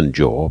 masculine mouth and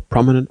jaw,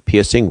 prominent,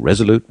 piercing,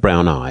 resolute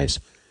brown eyes,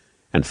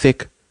 and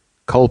thick,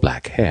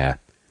 coal-black hair,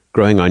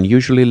 growing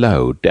unusually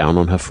low down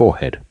on her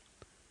forehead.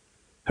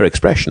 Her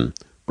expression,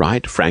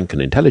 bright, frank,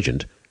 and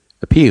intelligent,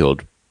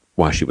 appealed,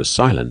 while she was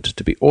silent,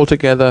 to be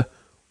altogether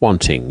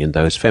wanting in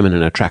those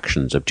feminine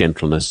attractions of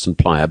gentleness and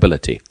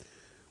pliability,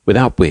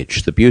 without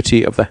which the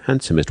beauty of the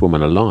handsomest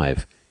woman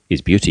alive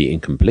is beauty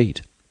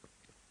incomplete.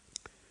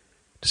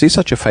 To see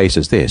such a face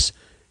as this,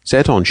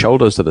 set on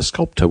shoulders that a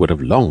sculptor would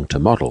have longed to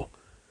model,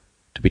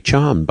 to be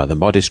charmed by the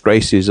modest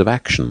graces of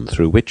action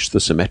through which the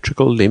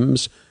symmetrical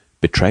limbs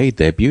betrayed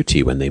their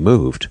beauty when they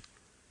moved,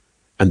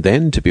 and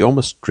then to be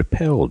almost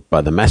repelled by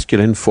the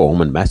masculine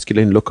form and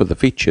masculine look of the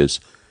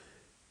features,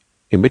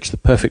 in which the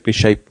perfectly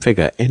shaped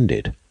figure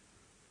ended,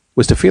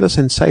 was to feel a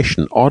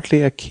sensation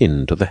oddly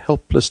akin to the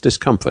helpless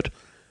discomfort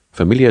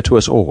familiar to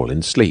us all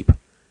in sleep,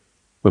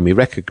 when we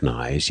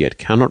recognize yet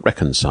cannot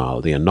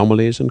reconcile the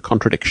anomalies and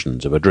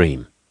contradictions of a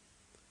dream.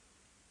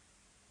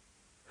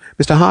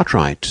 "Mr.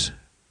 Hartright,"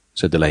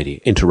 said the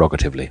lady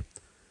interrogatively,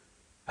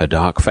 her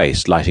dark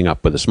face lighting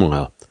up with a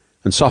smile,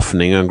 and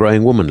softening and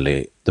growing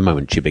womanly the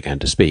moment she began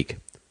to speak.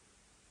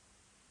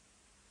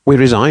 "We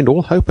resigned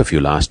all hope of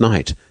you last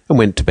night, and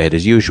went to bed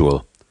as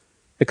usual.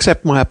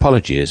 Accept my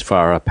apologies for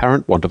our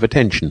apparent want of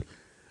attention,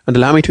 and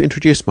allow me to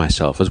introduce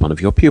myself as one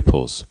of your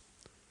pupils.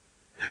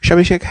 Shall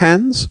we shake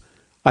hands?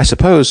 I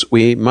suppose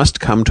we must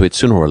come to it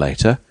sooner or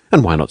later,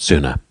 and why not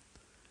sooner?"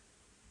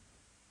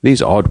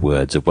 These odd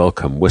words of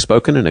welcome were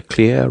spoken in a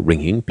clear,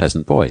 ringing,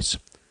 pleasant voice.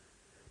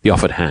 The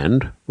offered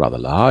hand, rather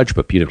large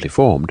but beautifully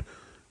formed,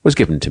 was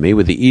given to me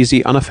with the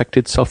easy,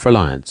 unaffected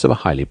self-reliance of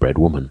a highly bred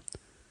woman.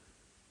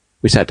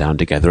 We sat down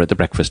together at the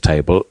breakfast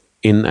table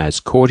in as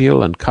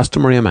cordial and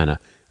customary a manner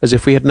as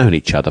if we had known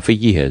each other for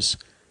years,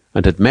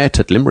 and had met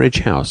at Limmeridge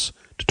House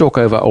to talk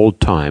over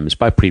old times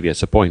by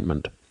previous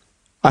appointment.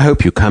 "I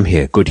hope you come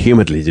here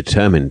good-humouredly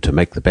determined to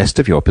make the best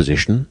of your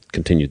position,"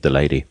 continued the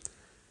lady.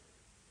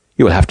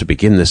 "You will have to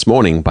begin this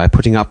morning by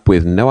putting up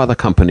with no other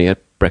company at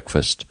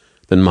breakfast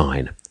than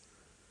mine.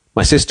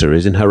 My sister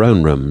is in her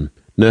own room,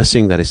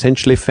 nursing that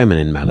essentially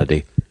feminine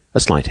malady, a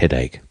slight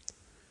headache,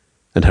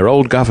 and her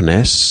old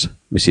governess,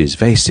 Mrs.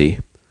 Vasey,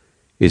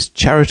 is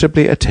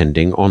charitably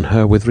attending on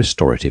her with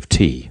restorative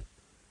tea.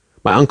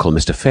 My uncle,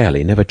 Mr.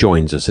 Fairley, never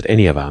joins us at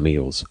any of our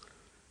meals.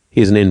 He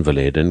is an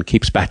invalid and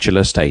keeps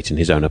bachelor state in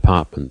his own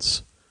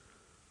apartments.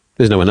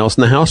 There's no one else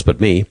in the house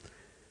but me.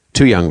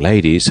 2 young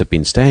ladies have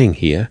been staying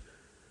here,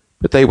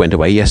 but they went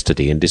away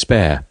yesterday in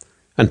despair,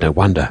 and no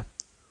wonder.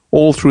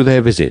 All through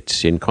their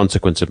visit, in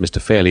consequence of Mr.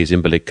 Fairley's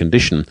invalid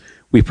condition,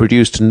 we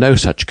produced no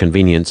such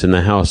convenience in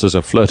the house as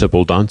a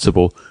flirtable,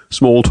 danceable,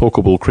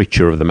 small-talkable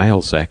creature of the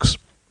male sex.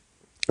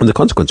 And the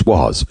consequence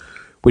was,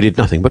 we did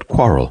nothing but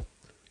quarrel,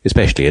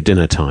 especially at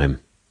dinner time.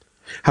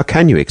 How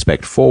can you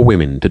expect 4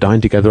 women to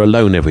dine together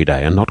alone every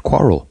day and not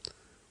quarrel?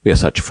 We are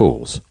such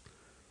fools.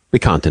 We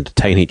can't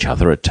entertain each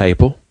other at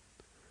table.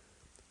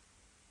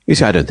 You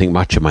see, I don't think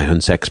much of my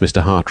own sex,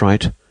 Mr.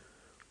 Hartright.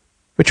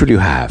 Which will you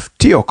have,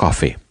 tea or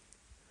coffee?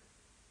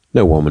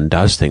 No woman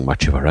does think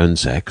much of her own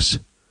sex,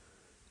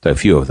 though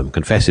few of them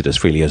confess it as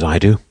freely as I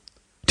do.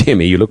 Dear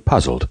me, you look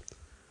puzzled.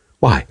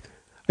 Why,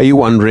 are you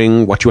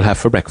wondering what you will have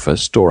for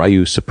breakfast, or are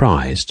you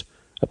surprised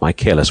at my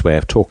careless way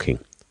of talking?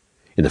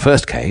 In the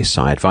first case,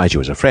 I advise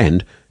you as a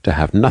friend to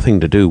have nothing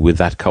to do with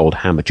that cold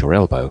ham at your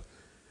elbow,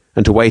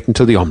 and to wait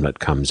until the omelette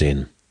comes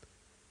in.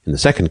 In the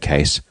second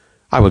case,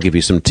 I will give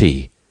you some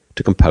tea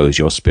to compose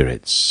your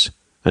spirits,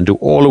 and do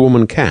all a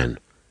woman can,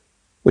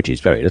 which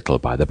is very little,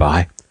 by the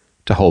by,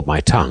 to hold my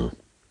tongue.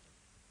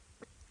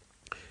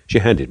 She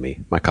handed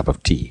me my cup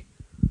of tea,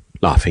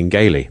 laughing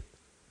gaily.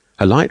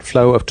 Her light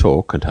flow of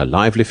talk and her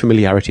lively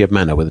familiarity of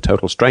manner with a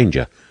total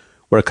stranger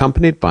were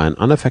accompanied by an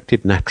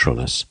unaffected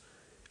naturalness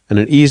and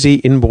an easy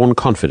inborn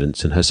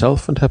confidence in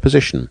herself and her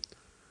position,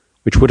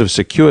 which would have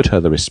secured her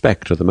the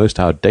respect of the most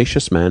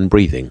audacious man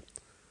breathing.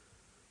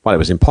 While it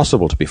was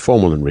impossible to be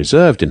formal and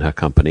reserved in her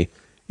company,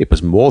 it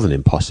was more than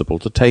impossible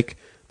to take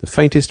the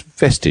faintest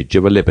vestige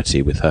of a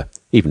liberty with her,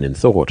 even in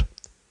thought.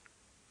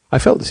 I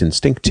felt this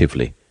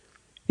instinctively,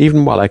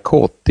 even while I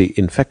caught the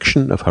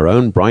infection of her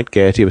own bright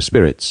gaiety of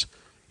spirits,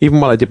 even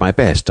while I did my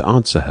best to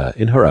answer her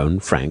in her own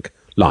frank,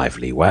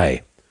 lively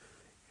way.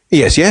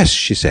 "Yes, yes,"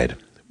 she said,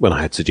 when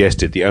I had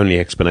suggested the only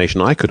explanation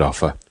I could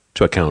offer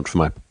to account for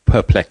my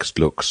perplexed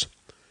looks.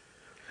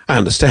 "I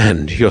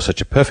understand you're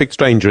such a perfect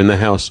stranger in the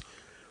house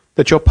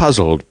that you're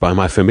puzzled by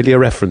my familiar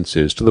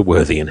references to the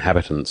worthy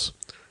inhabitants.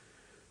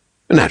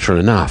 Natural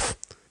enough.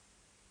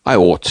 I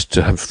ought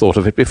to have thought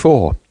of it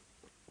before.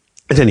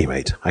 At any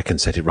rate, I can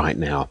set it right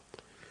now.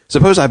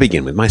 Suppose I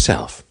begin with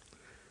myself,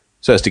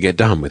 so as to get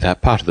done with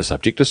that part of the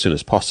subject as soon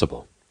as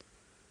possible.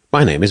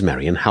 My name is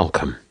Marian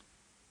Halcombe,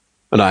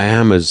 and I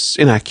am as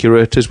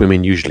inaccurate as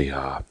women usually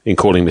are in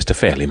calling Mr.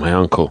 Fairley my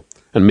uncle,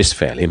 and Miss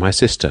Fairley my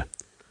sister.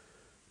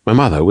 My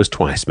mother was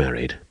twice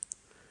married.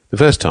 The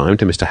first time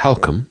to Mr.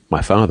 Halcombe,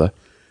 my father,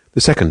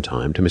 the second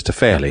time to Mr.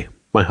 Fairley,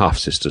 my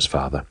half-sister's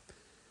father.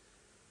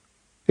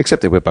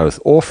 Except that we're both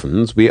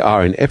orphans, we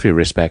are in every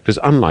respect as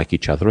unlike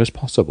each other as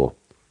possible.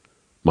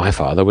 My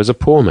father was a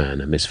poor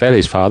man, and Miss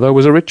Fairley's father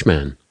was a rich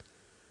man.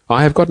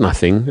 I have got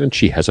nothing, and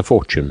she has a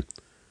fortune.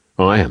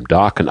 I am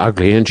dark and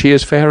ugly, and she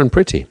is fair and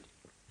pretty.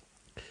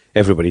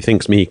 Everybody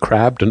thinks me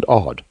crabbed and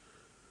odd,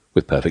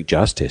 with perfect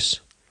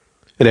justice,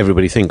 and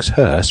everybody thinks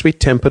her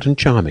sweet-tempered and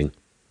charming,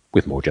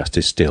 with more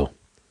justice still.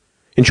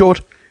 In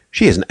short,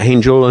 she is an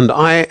angel, and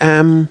I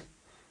am—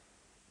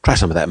 Try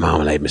some of that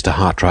marmalade, Mr.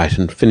 Hartright,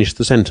 and finish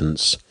the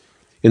sentence.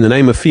 In the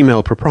name of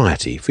female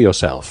propriety, for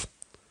yourself.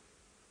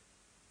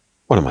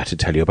 What am I to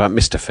tell you about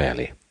Mr.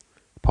 Fairley?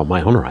 Upon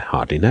my honour, I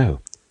hardly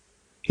know.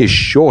 He is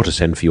sure to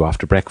send for you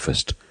after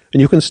breakfast, and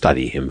you can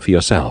study him for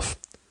yourself.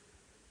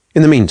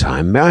 In the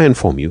meantime, may I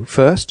inform you,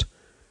 first,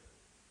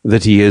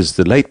 that he is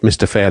the late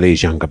Mr.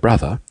 Fairley's younger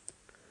brother,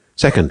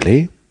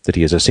 secondly, that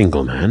he is a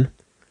single man,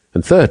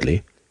 and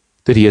thirdly,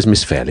 that he is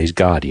Miss Fairley's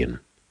guardian.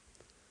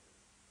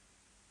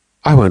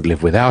 I won't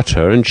live without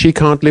her, and she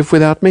can't live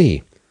without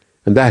me,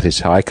 and that is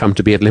how I come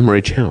to be at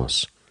Limmeridge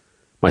House.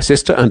 My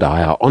sister and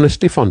I are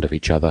honestly fond of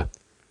each other,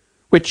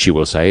 which you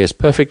will say is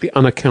perfectly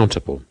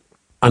unaccountable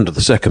under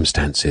the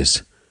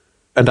circumstances,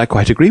 and I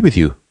quite agree with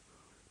you,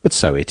 but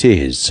so it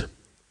is.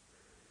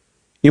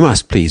 You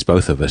must please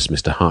both of us,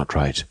 Mr.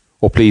 Hartright,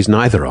 or please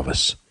neither of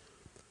us.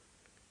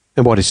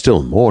 And what is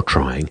still more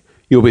trying,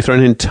 you will be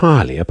thrown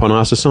entirely upon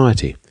our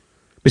society.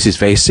 Mrs.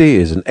 Vesey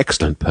is an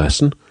excellent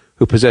person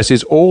who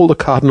possesses all the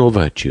cardinal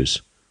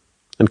virtues,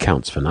 and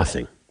counts for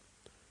nothing.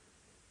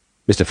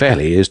 Mr.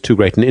 Fairley is too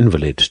great an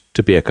invalid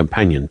to be a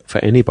companion for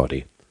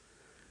anybody.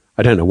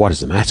 I don't know what is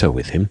the matter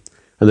with him,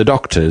 and the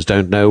doctors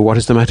don't know what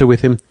is the matter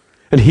with him,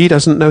 and he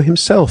doesn't know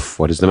himself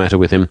what is the matter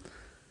with him.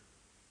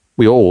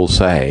 We all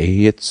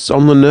say it's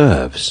on the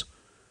nerves,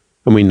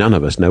 and we none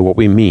of us know what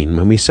we mean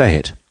when we say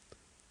it.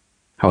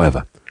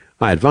 However,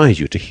 I advise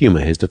you to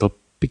humour his little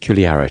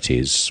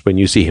peculiarities when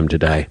you see him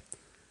today.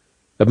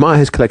 Admire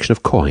his collection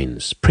of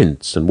coins,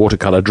 prints, and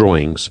watercolour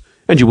drawings,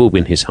 and you will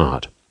win his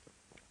heart.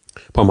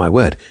 Upon my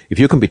word, if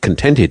you can be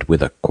contented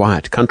with a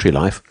quiet country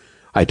life,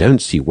 I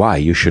don't see why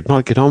you should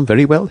not get on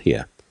very well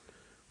here.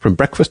 From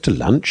breakfast to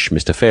lunch,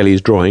 Mr. Fairley's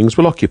drawings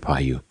will occupy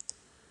you.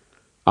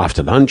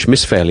 After lunch,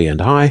 Miss Fairley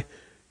and I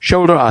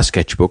shoulder our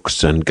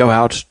sketchbooks and go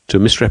out to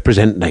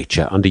misrepresent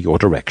nature under your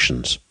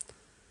directions.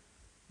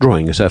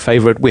 Drawing is her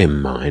favourite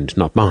whim, mind,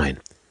 not mine.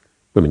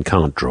 Women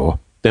can't draw.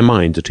 Their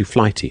minds are too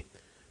flighty.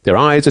 Their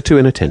eyes are too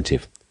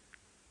inattentive.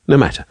 No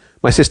matter,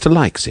 my sister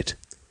likes it,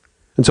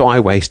 and so I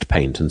waste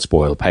paint and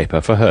spoil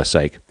paper for her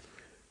sake,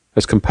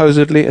 as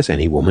composedly as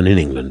any woman in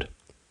England.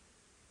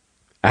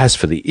 As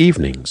for the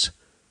evenings,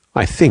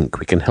 I think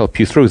we can help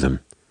you through them.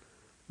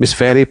 Miss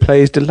Fairley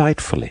plays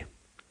delightfully.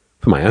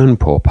 For my own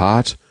poor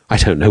part, I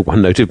don't know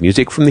one note of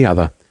music from the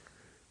other,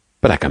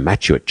 but I can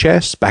match you at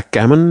chess,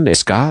 backgammon,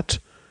 escarte,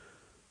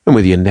 and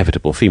with the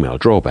inevitable female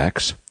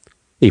drawbacks,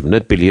 even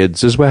at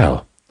billiards as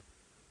well.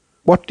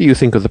 What do you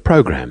think of the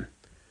programme?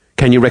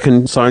 Can you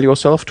reconcile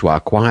yourself to our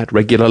quiet,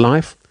 regular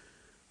life?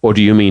 Or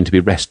do you mean to be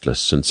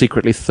restless and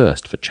secretly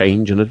thirst for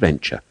change and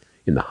adventure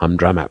in the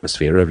humdrum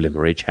atmosphere of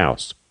Limmeridge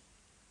House?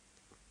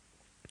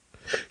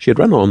 She had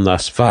run on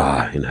thus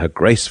far in her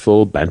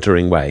graceful,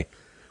 bantering way,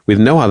 with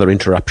no other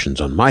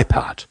interruptions on my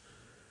part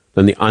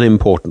than the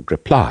unimportant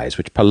replies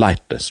which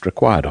politeness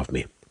required of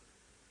me.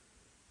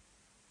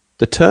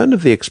 The turn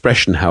of the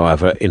expression,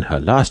 however, in her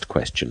last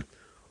question,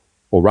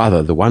 or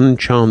rather the one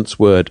chance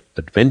word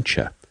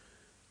adventure,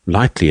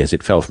 lightly as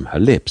it fell from her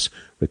lips,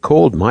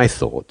 recalled my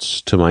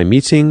thoughts to my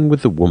meeting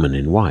with the woman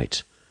in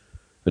white,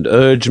 and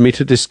urged me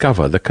to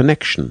discover the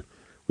connection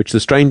which the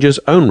stranger's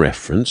own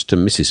reference to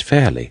Mrs.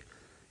 Fairley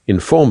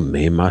informed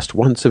me must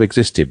once have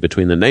existed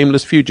between the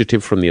nameless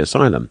fugitive from the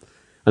asylum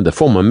and the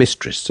former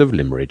mistress of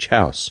Limmeridge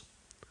House.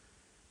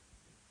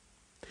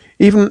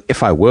 Even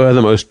if I were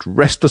the most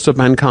restless of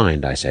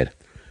mankind, I said,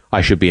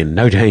 I should be in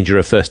no danger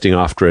of thirsting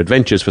after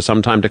adventures for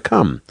some time to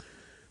come.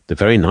 The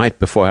very night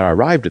before I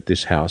arrived at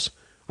this house,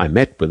 I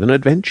met with an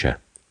adventure.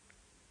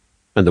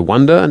 And the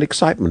wonder and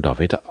excitement of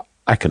it,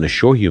 I can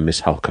assure you,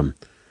 Miss Halcombe,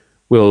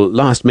 will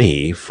last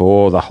me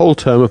for the whole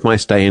term of my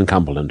stay in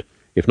Cumberland,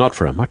 if not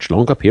for a much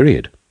longer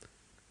period.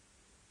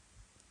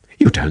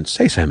 You don't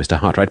say so, Mr.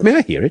 Hartright. May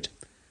I hear it?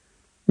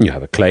 You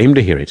have a claim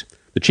to hear it.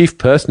 The chief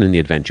person in the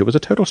adventure was a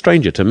total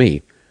stranger to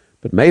me,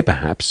 but may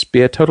perhaps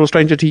be a total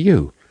stranger to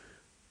you.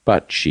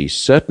 But she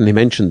certainly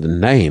mentioned the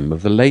name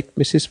of the late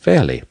Mrs.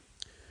 Fairley,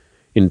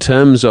 in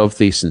terms of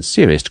the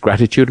sincerest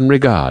gratitude and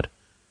regard.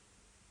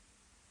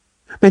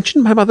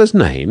 Mention my mother's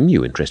name?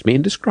 You interest me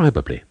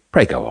indescribably.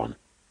 Pray go on.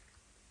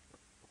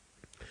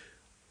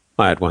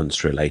 I at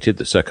once related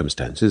the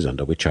circumstances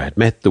under which I had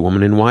met the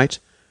woman in white,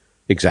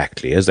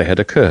 exactly as they had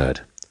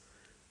occurred,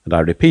 and I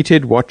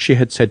repeated what she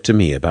had said to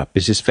me about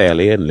Mrs.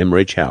 Fairley and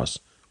Limmeridge House,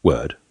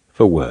 word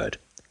for word.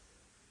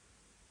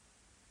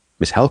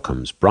 Miss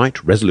Halcombe's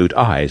bright, resolute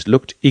eyes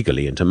looked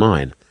eagerly into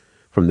mine,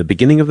 from the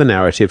beginning of the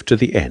narrative to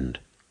the end.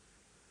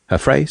 Her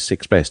face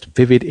expressed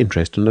vivid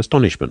interest and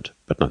astonishment,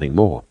 but nothing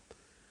more.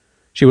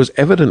 She was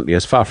evidently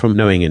as far from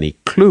knowing any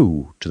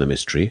clue to the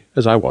mystery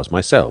as I was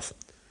myself.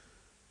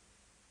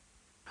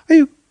 "Are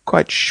you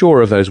quite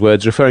sure of those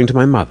words referring to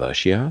my mother?"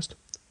 she asked.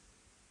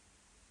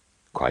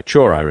 "Quite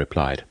sure," I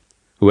replied.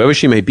 "Whoever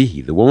she may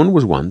be, the woman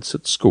was once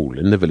at school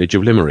in the village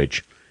of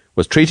Limmeridge,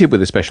 was treated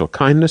with especial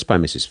kindness by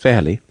Mrs.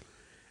 Fairley,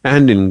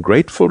 and in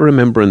grateful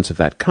remembrance of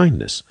that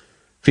kindness,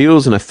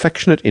 feels an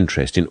affectionate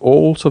interest in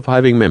all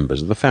surviving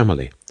members of the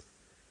family.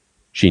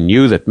 She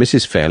knew that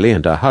Mrs. Fairley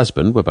and her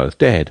husband were both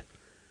dead,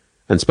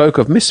 and spoke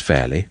of Miss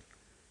Fairley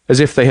as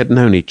if they had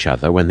known each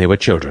other when they were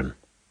children.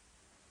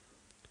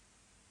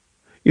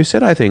 You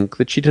said, I think,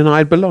 that she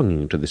denied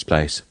belonging to this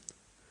place."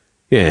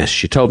 "Yes,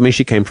 she told me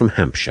she came from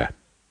Hampshire."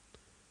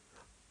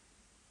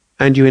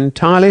 "And you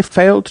entirely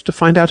failed to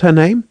find out her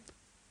name?"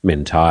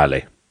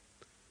 "Entirely."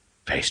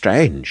 "Very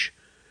strange.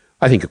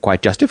 I think you're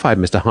quite justified,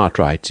 Mr.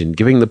 Hartright, in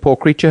giving the poor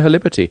creature her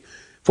liberty,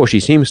 for she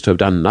seems to have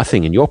done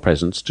nothing in your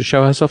presence to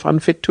show herself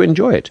unfit to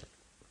enjoy it.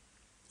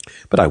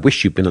 But I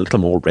wish you'd been a little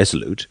more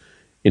resolute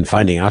in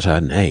finding out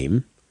her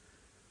name.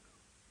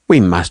 We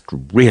must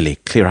really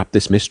clear up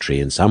this mystery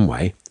in some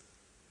way.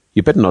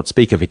 You'd better not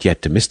speak of it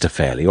yet to Mr.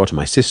 Fairley or to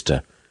my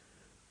sister.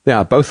 They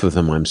are both of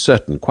them, I'm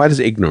certain, quite as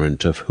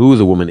ignorant of who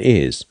the woman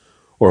is,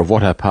 or of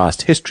what her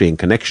past history in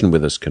connection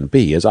with us can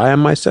be, as I am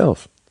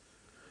myself.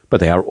 But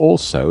they are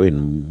also,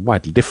 in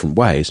widely different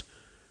ways,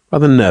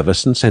 rather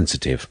nervous and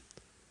sensitive,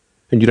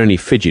 and you'd only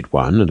fidget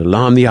one and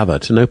alarm the other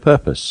to no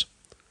purpose.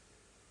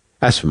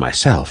 As for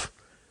myself,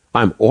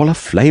 I am all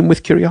aflame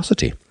with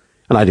curiosity,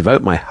 and I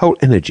devote my whole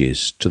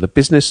energies to the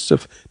business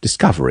of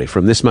discovery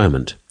from this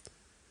moment.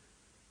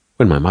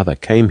 When my mother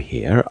came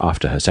here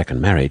after her second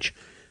marriage,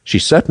 she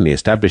certainly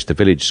established the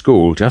village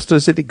school just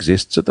as it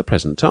exists at the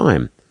present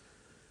time.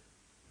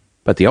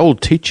 But the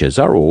old teachers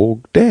are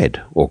all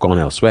dead or gone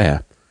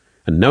elsewhere,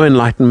 and no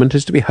enlightenment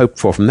is to be hoped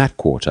for from that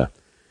quarter.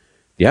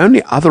 The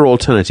only other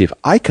alternative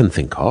I can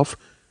think of—"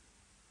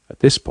 At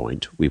this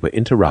point we were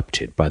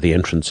interrupted by the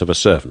entrance of a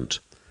servant,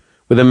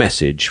 with a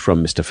message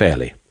from Mr.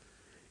 Fairley,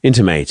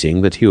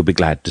 intimating that he would be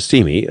glad to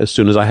see me as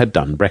soon as I had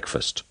done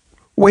breakfast.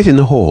 "Wait in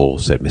the hall,"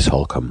 said Miss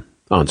Holcombe,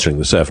 answering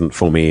the servant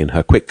for me in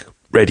her quick,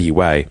 ready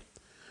way.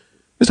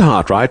 "Mr.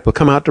 Hartright will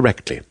come out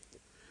directly.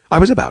 I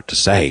was about to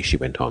say," she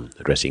went on,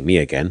 addressing me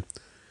again,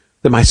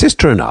 "that my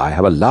sister and I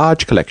have a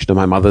large collection of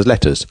my mother's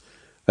letters,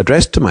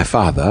 addressed to my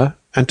father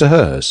and to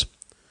hers.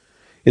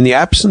 In the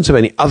absence of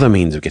any other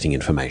means of getting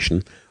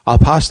information, I'll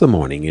pass the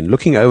morning in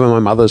looking over my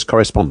mother's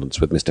correspondence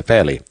with Mr.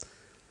 Fairley.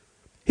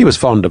 He was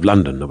fond of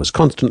London and was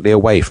constantly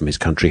away from his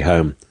country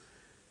home,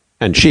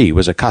 and she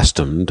was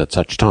accustomed at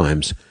such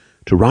times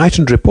to write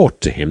and report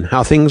to him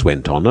how things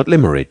went on at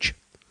Limmeridge.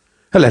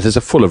 Her letters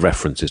are full of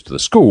references to the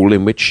school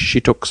in which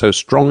she took so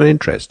strong an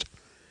interest,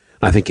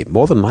 and I think it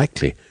more than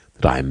likely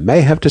that I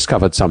may have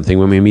discovered something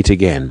when we meet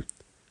again.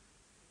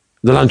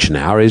 The luncheon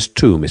hour is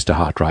 2, Mr.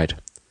 Hartright.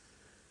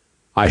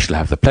 I shall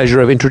have the pleasure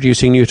of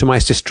introducing you to my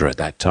sister at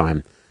that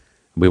time.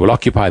 We will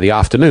occupy the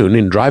afternoon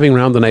in driving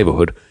round the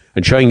neighbourhood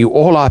and showing you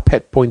all our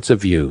pet points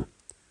of view.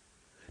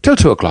 Till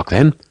 2 o'clock,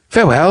 then.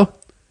 Farewell."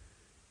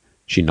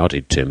 She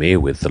nodded to me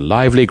with the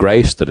lively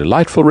grace, the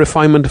delightful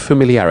refinement of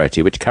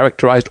familiarity which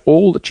characterized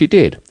all that she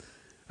did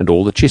and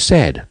all that she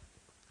said,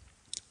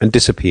 and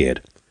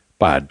disappeared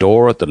by a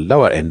door at the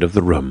lower end of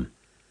the room.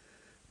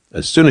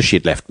 As soon as she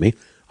had left me,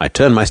 I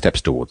turned my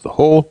steps towards the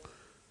hall,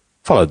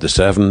 followed the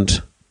servant,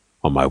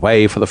 on my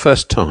way for the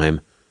first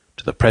time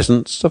to the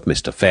presence of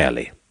Mr.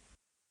 Fairley.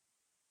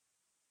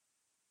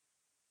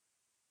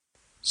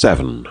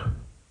 7.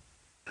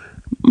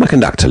 My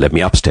conductor led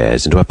me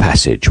upstairs into a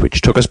passage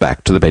which took us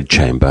back to the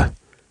bedchamber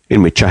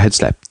in which I had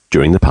slept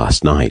during the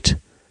past night,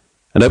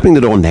 and opening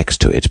the door next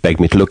to it,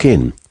 begged me to look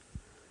in.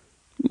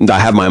 "I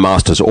have my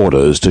master's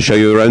orders to show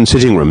you your own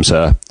sitting-room,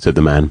 sir," said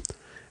the man,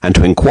 "and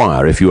to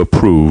inquire if you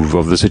approve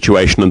of the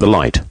situation and the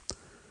light."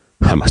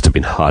 I must have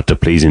been hard to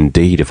please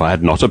indeed if I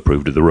had not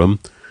approved of the room,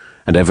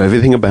 and of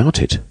everything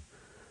about it.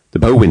 The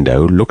bow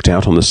window looked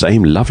out on the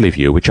same lovely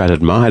view which I had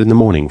admired in the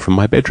morning from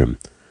my bedroom.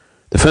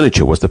 The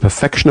furniture was the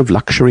perfection of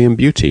luxury and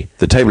beauty.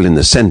 The table in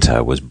the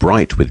centre was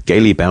bright with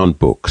gaily bound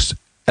books,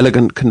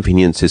 elegant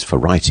conveniences for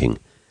writing,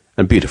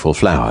 and beautiful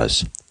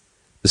flowers.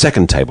 The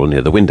second table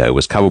near the window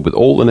was covered with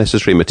all the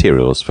necessary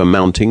materials for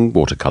mounting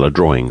watercolour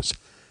drawings,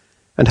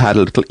 and had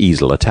a little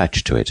easel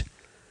attached to it,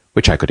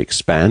 which I could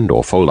expand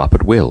or fold up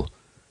at will.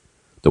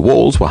 The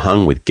walls were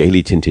hung with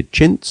gaily tinted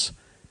chintz,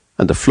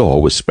 and the floor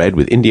was spread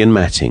with Indian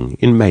matting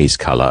in maize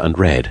colour and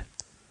red.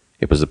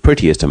 It was the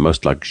prettiest and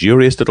most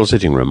luxurious little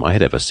sitting-room I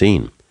had ever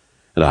seen,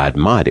 and I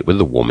admired it with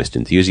the warmest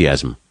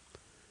enthusiasm.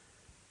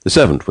 The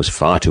servant was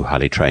far too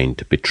highly trained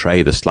to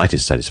betray the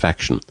slightest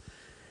satisfaction.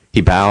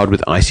 He bowed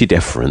with icy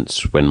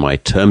deference when my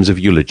terms of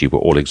eulogy were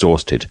all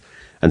exhausted,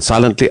 and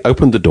silently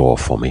opened the door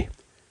for me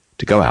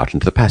to go out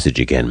into the passage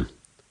again.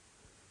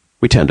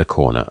 We turned a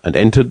corner and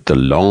entered the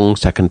long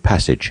second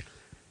passage,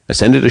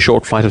 ascended a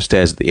short flight of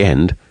stairs at the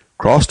end,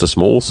 crossed a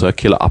small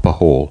circular upper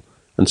hall,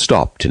 and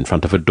stopped in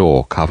front of a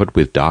door covered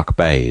with dark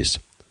baize.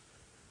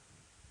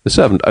 The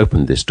servant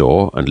opened this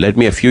door and led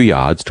me a few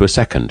yards to a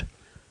second,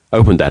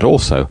 opened that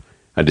also,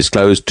 and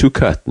disclosed 2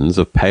 curtains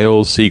of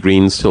pale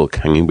sea-green silk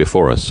hanging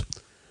before us,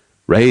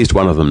 raised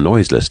one of them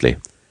noiselessly,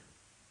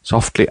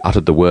 softly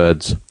uttered the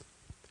words,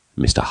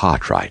 "Mr.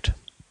 Hartright,"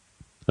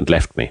 and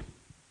left me.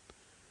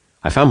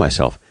 I found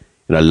myself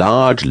in a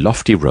large,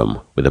 lofty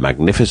room with a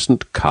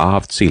magnificent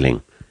carved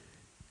ceiling,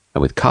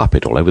 and with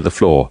carpet all over the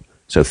floor,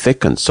 so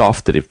thick and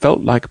soft that it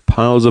felt like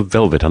piles of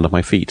velvet under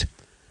my feet.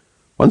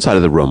 One side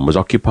of the room was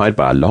occupied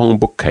by a long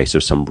bookcase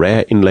of some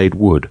rare inlaid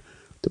wood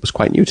that was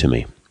quite new to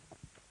me.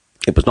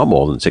 It was not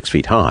more than 6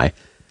 feet high,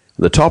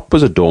 and the top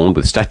was adorned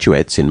with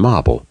statuettes in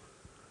marble,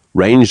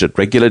 ranged at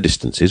regular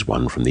distances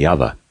one from the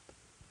other.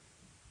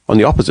 On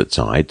the opposite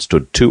side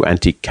stood 2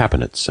 antique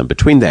cabinets, and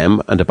between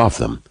them and above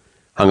them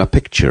hung a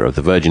picture of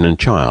the Virgin and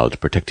Child,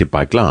 protected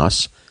by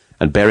glass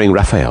and bearing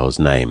Raphael's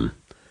name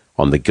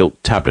on the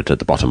gilt tablet at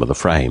the bottom of the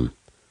frame.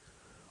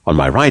 On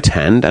my right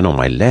hand and on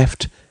my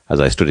left, as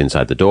I stood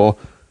inside the door,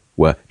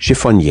 were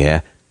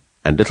chiffoniere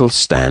and little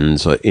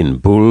stands in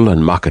buhl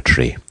and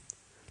marqueterie,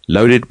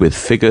 loaded with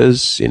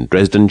figures in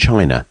Dresden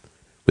china,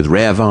 with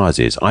rare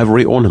vases,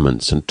 ivory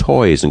ornaments, and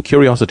toys and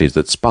curiosities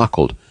that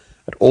sparkled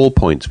at all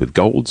points with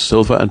gold,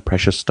 silver, and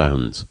precious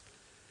stones.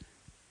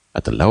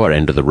 At the lower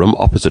end of the room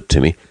opposite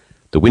to me,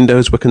 the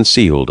windows were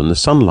concealed, and the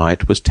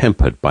sunlight was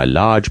tempered by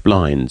large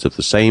blinds of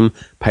the same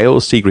pale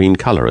sea-green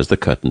colour as the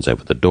curtains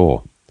over the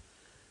door.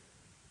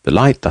 The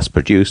light thus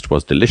produced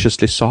was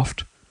deliciously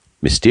soft,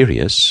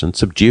 mysterious, and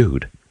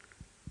subdued.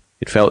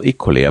 It fell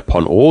equally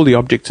upon all the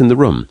objects in the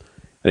room,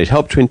 and it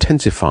helped to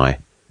intensify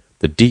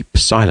the deep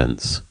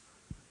silence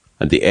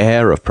and the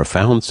air of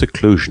profound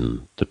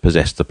seclusion that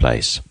possessed the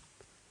place.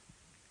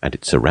 And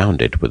it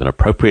surrounded with an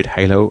appropriate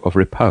halo of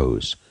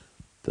repose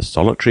the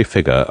solitary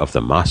figure of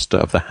the master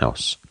of the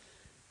house,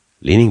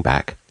 leaning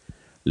back,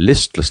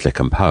 listlessly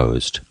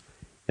composed,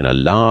 in a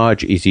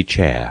large easy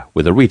chair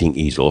with a reading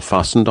easel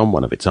fastened on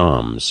one of its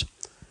arms,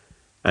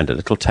 and a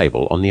little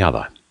table on the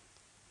other.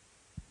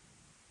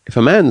 If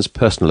a man's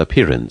personal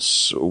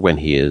appearance, when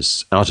he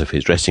is out of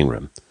his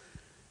dressing-room,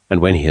 and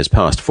when he has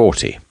passed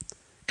 40,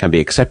 can be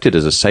accepted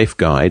as a safe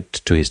guide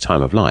to his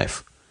time of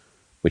life,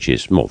 which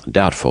is more than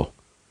doubtful,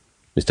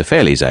 Mr.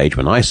 Fairlie's age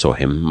when I saw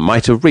him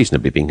might have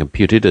reasonably been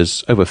computed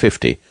as over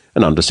 50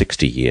 and under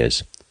 60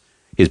 years.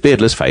 His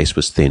beardless face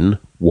was thin,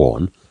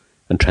 worn,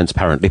 and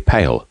transparently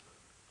pale,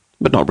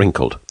 but not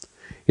wrinkled.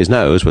 His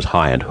nose was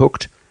high and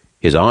hooked.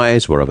 His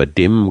eyes were of a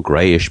dim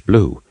greyish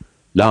blue,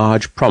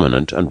 large,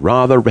 prominent, and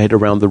rather red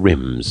around the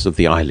rims of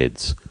the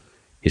eyelids.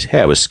 His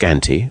hair was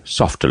scanty,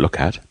 soft to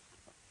look at,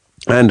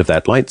 and of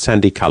that light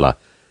sandy colour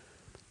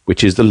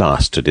which is the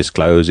last to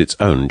disclose its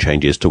own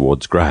changes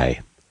towards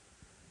grey.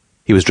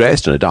 He was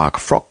dressed in a dark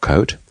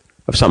frock-coat,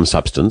 of some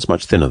substance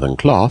much thinner than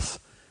cloth,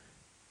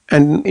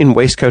 and in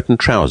waistcoat and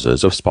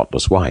trousers of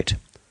spotless white.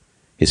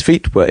 His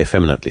feet were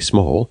effeminately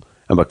small,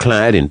 and were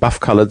clad in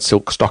buff-coloured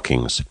silk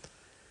stockings,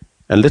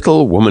 and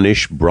little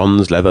womanish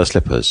bronze leather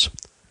slippers.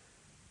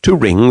 2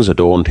 rings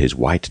adorned his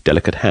white,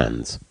 delicate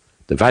hands,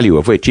 the value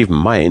of which even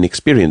my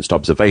inexperienced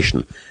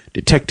observation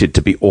detected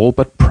to be all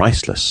but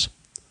priceless.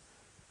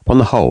 Upon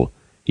the whole,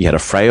 he had a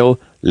frail,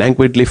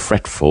 languidly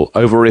fretful,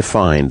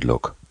 over-refined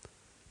look,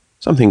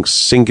 something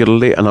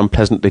singularly and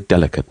unpleasantly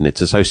delicate in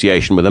its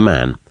association with a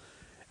man,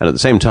 and at the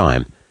same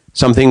time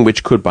something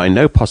which could by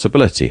no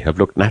possibility have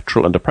looked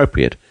natural and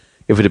appropriate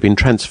if it had been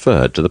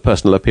transferred to the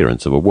personal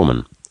appearance of a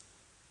woman.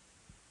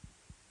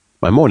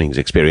 My morning's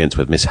experience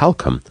with Miss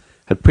Halcombe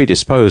had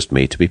predisposed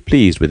me to be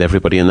pleased with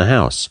everybody in the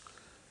house,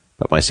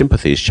 but my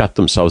sympathies shut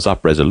themselves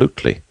up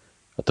resolutely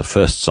at the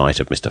first sight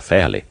of Mr.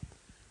 Fairlie.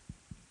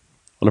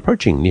 On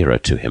approaching nearer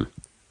to him,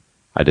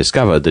 I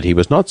discovered that he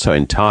was not so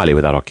entirely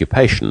without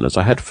occupation as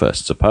I had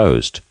first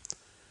supposed.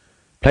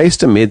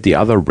 Placed amid the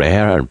other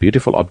rare and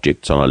beautiful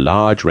objects on a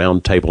large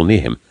round table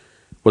near him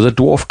was a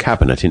dwarf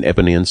cabinet in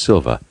ebony and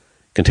silver,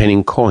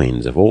 containing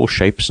coins of all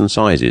shapes and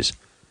sizes,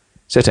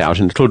 set out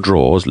in little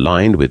drawers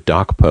lined with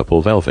dark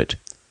purple velvet.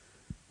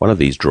 One of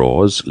these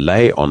drawers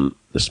lay on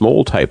the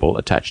small table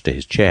attached to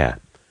his chair,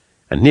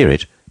 and near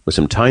it were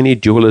some tiny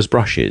jeweller's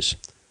brushes,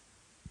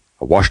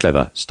 a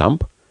wash-leather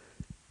stump,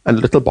 and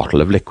a little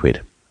bottle of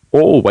liquid,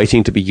 all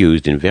waiting to be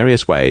used in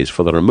various ways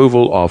for the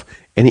removal of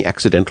any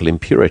accidental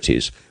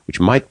impurities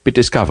which might be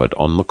discovered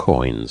on the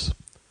coins.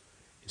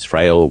 His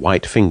frail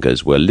white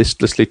fingers were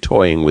listlessly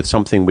toying with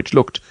something which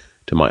looked,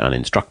 to my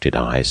uninstructed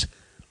eyes,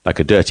 like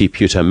a dirty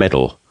pewter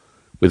medal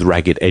with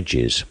ragged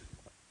edges,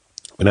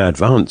 when I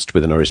advanced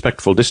within a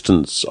respectful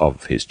distance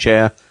of his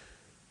chair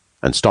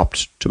and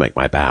stopped to make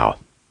my bow.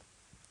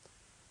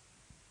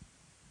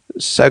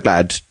 "So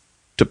glad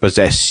to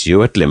possess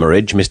you at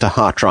Limmeridge, Mr.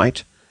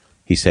 Hartright,"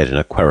 he said in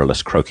a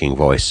querulous, croaking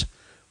voice,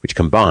 which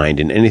combined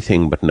in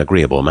anything but an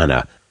agreeable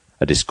manner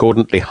a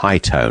discordantly high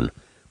tone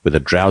with a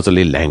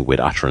drowsily languid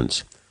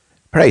utterance.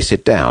 "Pray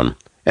sit down,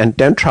 and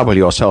don't trouble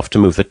yourself to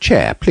move the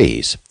chair,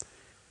 please.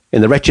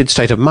 In the wretched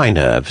state of my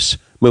nerves,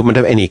 movement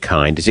of any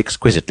kind is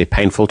exquisitely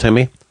painful to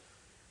me.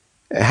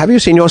 Have you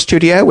seen your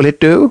studio? Will it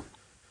do?"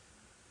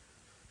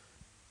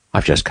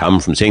 "I've just come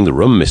from seeing the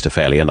room, Mr.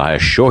 Fairlie, and I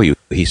assure you—"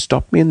 He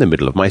stopped me in the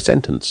middle of my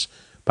sentence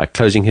by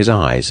closing his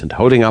eyes and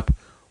holding up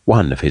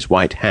one of his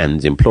white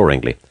hands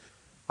imploringly.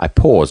 I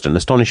paused in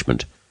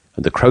astonishment,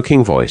 and the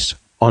croaking voice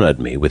honoured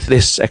me with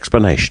this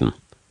explanation.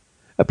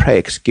 "Pray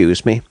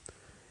excuse me,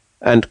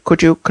 and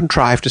could you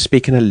contrive to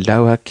speak in a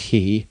lower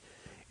key?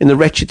 In the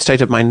wretched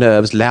state of my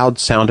nerves, loud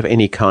sound of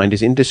any kind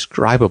is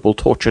indescribable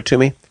torture to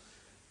me.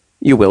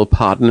 You will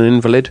pardon an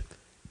invalid.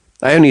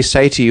 I only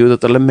say to you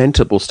that the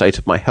lamentable state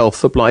of my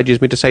health obliges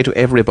me to say to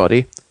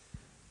everybody,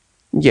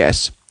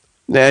 'Yes,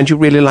 and you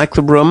really like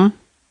the room?'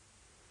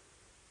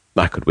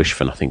 "I could wish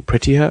for nothing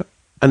prettier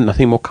and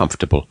nothing more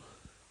comfortable,"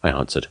 I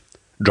answered,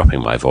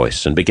 dropping my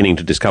voice and beginning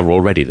to discover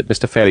already that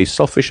Mr. Fairlie's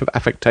selfish of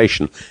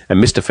affectation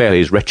and Mr.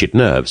 Fairlie's wretched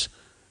nerves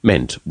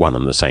meant one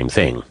and the same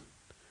thing.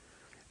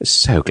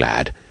 "So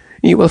glad.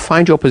 You will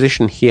find your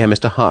position here,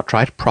 Mr.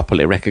 Hartright,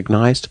 properly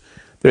recognized.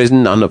 There is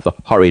none of the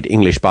horrid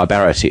English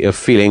barbarity of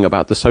feeling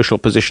about the social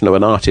position of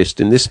an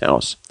artist in this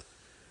house.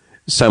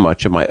 So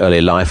much of my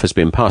early life has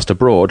been passed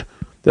abroad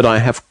that I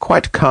have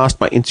quite cast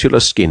my insular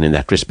skin in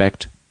that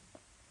respect.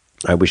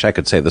 I wish I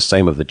could say the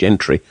same of the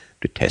gentry,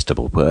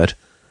 detestable word,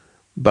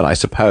 but I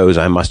suppose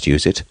I must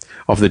use it,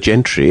 of the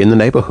gentry in the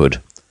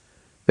neighbourhood.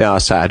 They are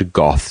sad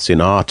Goths in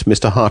art,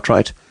 Mr.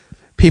 Hartright,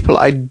 people,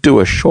 I do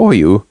assure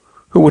you,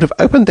 who would have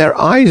opened their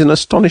eyes in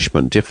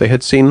astonishment if they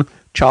had seen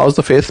Charles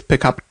V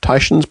pick up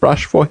Titian's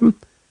brush for him.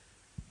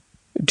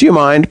 Do you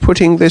mind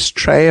putting this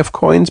tray of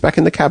coins back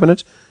in the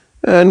cabinet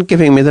and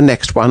giving me the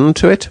next one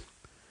to it?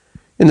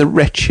 In the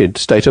wretched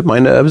state of my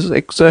nerves,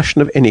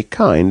 exertion of any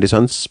kind is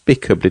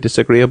unspeakably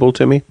disagreeable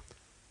to me.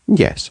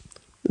 Yes,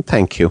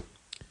 thank you.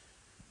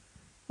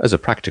 As a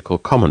practical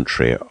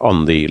commentary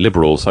on the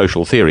liberal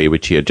social theory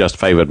which he had just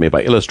favoured me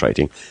by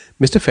illustrating,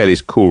 Mr.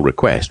 Fairley's cool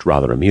request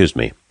rather amused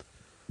me.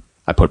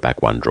 I put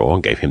back one drawer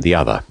and gave him the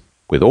other,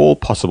 with all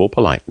possible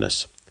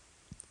politeness.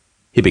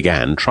 He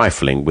began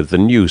trifling with the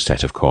new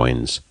set of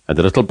coins and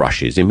the little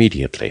brushes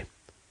immediately,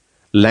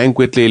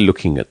 languidly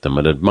looking at them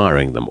and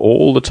admiring them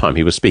all the time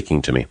he was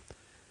speaking to me.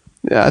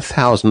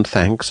 1,000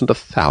 thanks and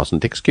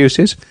 1,000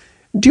 excuses.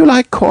 Do you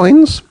like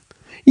coins?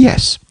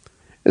 Yes.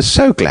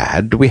 So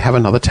glad we have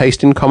another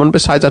taste in common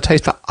besides our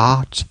taste for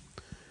art.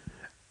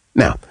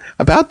 Now,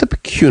 about the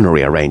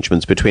pecuniary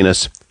arrangements between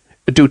us,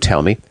 do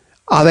tell me,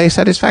 are they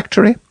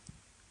satisfactory?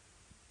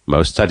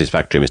 Most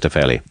satisfactory, Mr.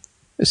 Fairley.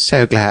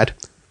 So glad.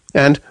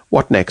 And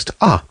what next?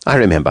 Ah, I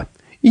remember.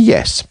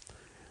 Yes.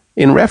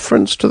 In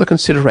reference to the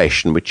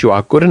consideration which you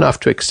are good enough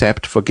to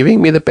accept for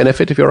giving me the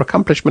benefit of your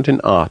accomplishment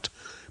in art,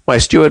 my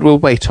steward will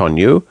wait on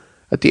you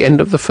at the end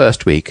of the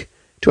first week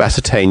to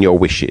ascertain your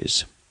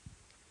wishes.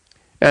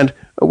 And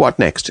what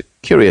next?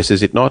 Curious,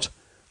 is it not?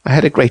 I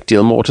had a great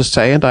deal more to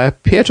say, and I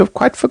appear to have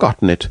quite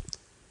forgotten it.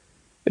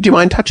 Do you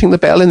mind touching the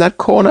bell in that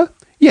corner?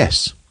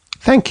 Yes.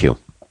 Thank you.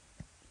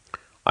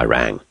 I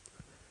rang,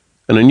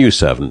 and a new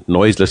servant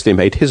noiselessly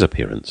made his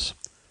appearance,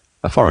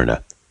 a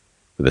foreigner,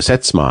 with a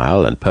set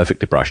smile and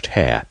perfectly brushed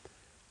hair,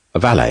 a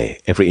valet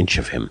every inch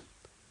of him.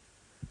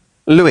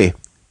 Louis,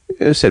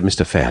 said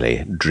Mr.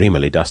 Fairley,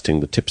 dreamily dusting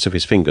the tips of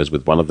his fingers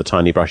with one of the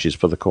tiny brushes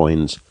for the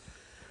coins.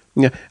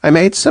 I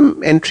made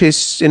some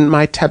entries in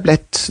my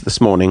tablet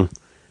this morning.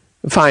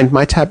 Find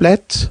my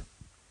tablet?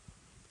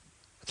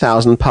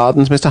 1,000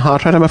 pardons, Mr.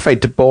 Hartright, I'm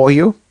afraid to bore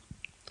you.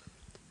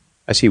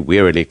 As he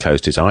wearily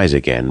closed his eyes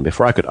again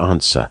before I could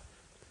answer,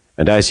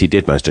 and as he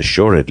did most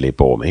assuredly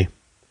bore me,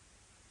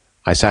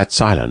 I sat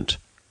silent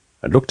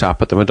and looked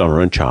up at the Madonna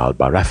and Child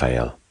by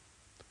Raphael.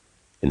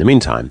 In the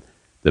meantime,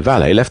 the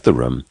valet left the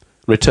room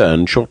and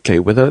returned shortly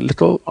with a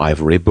little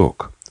ivory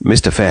book.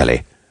 Mr.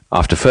 Fairley,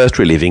 after first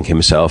relieving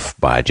himself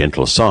by a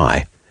gentle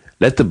sigh,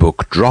 let the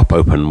book drop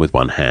open with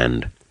one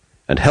hand,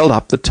 and held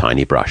up the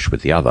tiny brush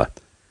with the other,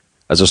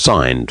 as a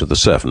sign to the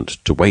servant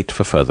to wait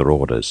for further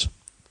orders.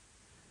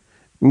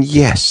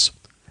 Yes,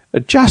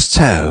 just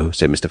so,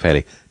 said Mr.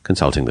 Fairley,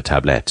 consulting the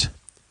tablet.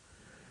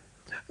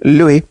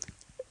 Louis,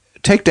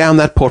 take down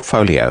that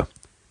portfolio.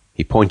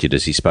 He pointed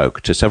as he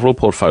spoke to several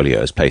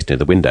portfolios placed near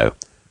the window,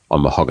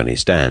 on mahogany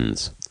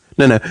stands.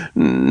 No,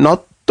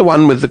 not the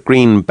one with the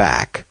green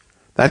back.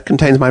 That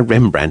contains my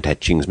Rembrandt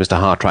etchings, Mr.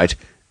 Hartright.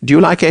 Do you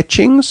like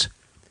etchings?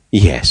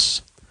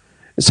 Yes.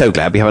 So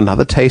glad we have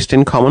another taste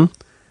in common.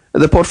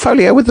 The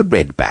portfolio with the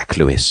red back,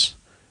 Louis.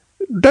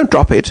 Don't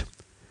drop it.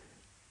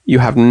 You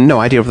have no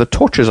idea of the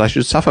tortures I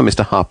should suffer,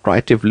 Mr.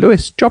 Hartright, if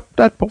Louis dropped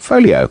that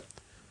portfolio.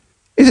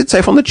 Is it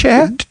safe on the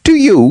chair? Do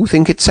you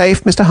think it's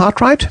safe, Mr.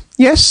 Hartright?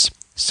 Yes?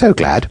 So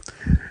glad.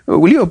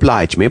 Will you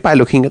oblige me by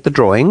looking at the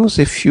drawings,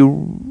 if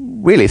you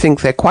really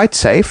think they're quite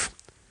safe?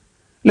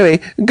 Louis,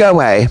 go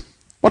away.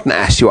 What an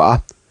ass you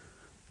are.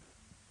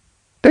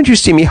 Don't you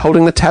see me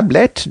holding the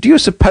tablet? Do you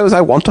suppose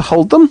I want to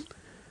hold them?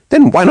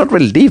 Then why not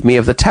relieve me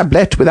of the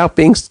tablet without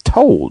being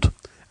told?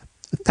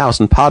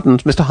 1,000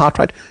 pardons, Mr.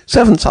 Hartright.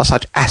 Servants are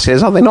such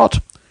asses, are they not?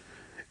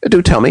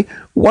 Do tell me,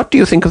 what do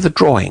you think of the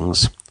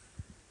drawings?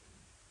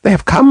 They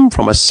have come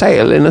from a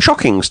sale in a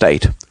shocking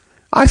state.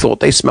 I thought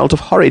they smelt of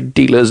horrid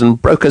dealers'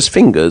 and brokers'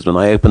 fingers when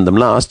I opened them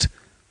last.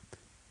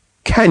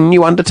 Can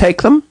you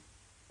undertake them?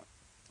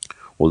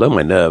 Although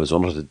my nerves were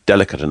not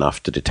delicate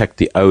enough to detect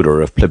the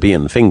odour of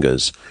plebeian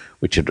fingers,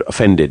 which had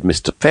offended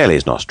Mr.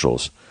 Fairley's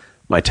nostrils,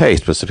 my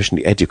taste was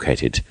sufficiently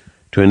educated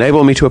to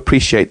enable me to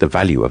appreciate the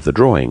value of the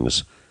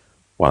drawings,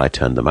 while I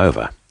turned them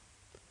over.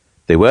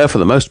 They were, for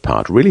the most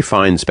part, really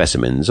fine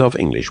specimens of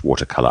English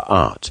watercolour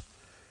art,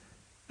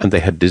 and they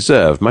had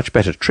deserved much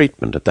better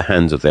treatment at the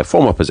hands of their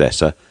former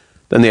possessor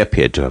than they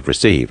appeared to have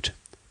received.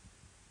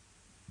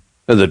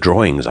 The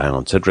drawings, I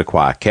answered,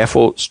 require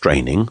careful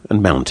straining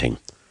and mounting,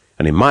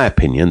 and in my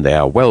opinion they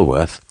are well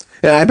worth—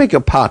 I beg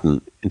your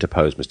pardon,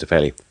 interposed Mr.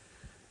 Fairley.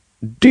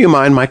 Do you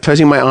mind my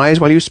closing my eyes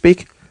while you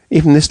speak?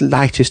 Even this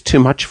light is too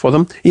much for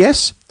them.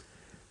 Yes?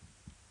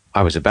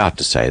 I was about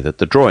to say that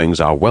the drawings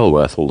are well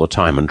worth all the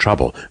time and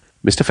trouble.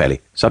 Mr.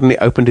 Fairley suddenly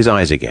opened his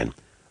eyes again,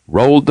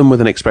 rolled them with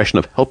an expression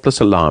of helpless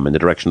alarm in the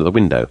direction of the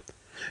window.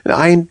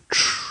 I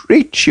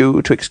entreat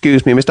you to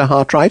excuse me, Mr.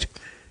 Hartright,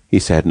 he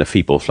said in a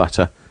feeble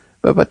flutter,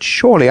 but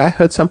surely I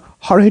heard some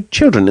horrid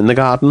children in the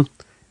garden.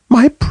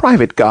 My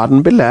private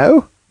garden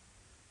below?"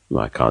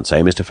 "I can't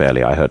say, Mr.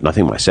 Fairley. I heard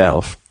nothing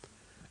myself."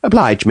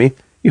 "Oblige me.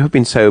 You have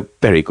been so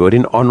very good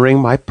in honouring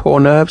my poor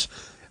nerves.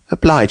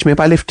 Oblige me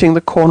by lifting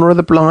the corner of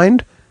the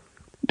blind.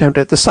 Don't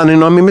let the sun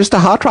in on me, Mr.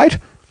 Hartright.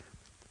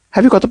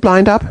 Have you got the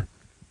blind up?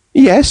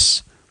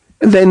 Yes?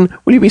 Then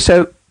will you be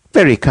so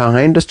very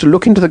kind as to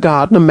look into the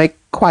garden and make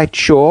quite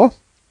sure?"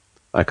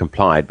 I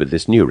complied with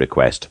this new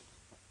request.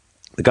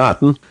 The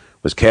garden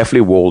was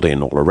carefully walled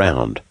in all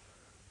around.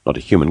 Not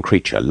a human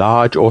creature,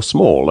 large or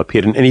small,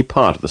 appeared in any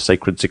part of the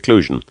sacred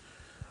seclusion.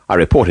 I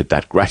reported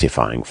that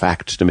gratifying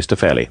fact to Mr.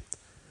 Fairley.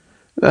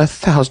 "A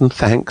thousand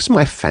thanks.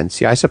 My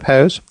fancy, I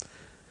suppose.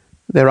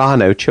 There are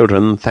no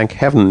children, thank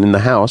heaven, in the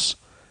house,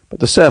 but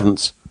the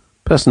servants,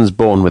 persons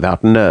born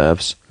without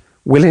nerves,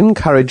 will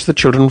encourage the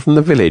children from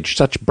the village.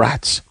 Such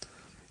brats!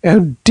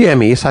 Oh, dear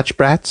me, such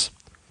brats!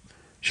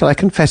 Shall I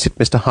confess it,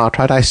 Mr.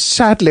 Hartright? I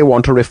sadly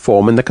want a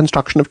reform in the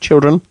construction of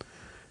children.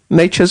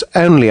 Nature's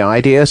only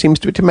idea seems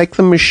to be to make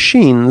them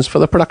machines for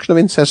the production of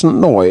incessant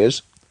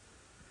noise.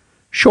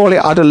 Surely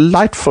our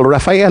delightful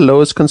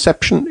Raffaello's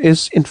conception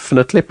is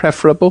infinitely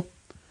preferable."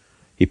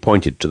 He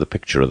pointed to the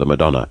picture of the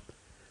Madonna,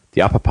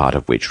 the upper part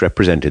of which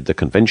represented the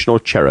conventional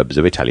cherubs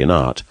of Italian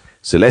art,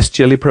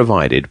 celestially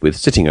provided with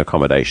sitting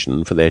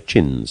accommodation for their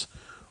chins,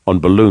 on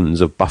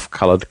balloons of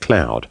buff-coloured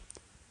cloud.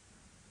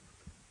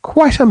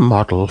 "Quite a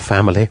model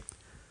family,"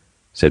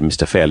 said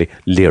Mr. Fairley,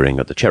 leering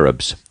at the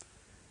cherubs.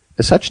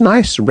 "Such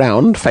nice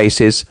round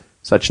faces,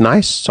 such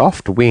nice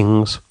soft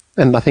wings,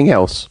 and nothing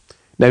else.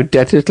 No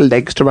dirty little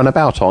legs to run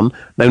about on,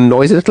 no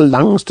noisy little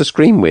lungs to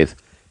scream with.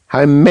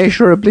 How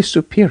immeasurably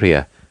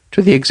superior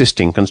to the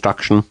existing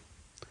construction.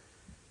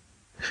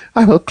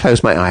 I will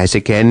close my eyes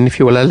again, if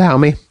you will allow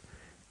me.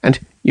 And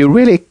you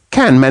really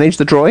can manage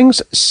the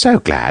drawings? So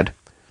glad.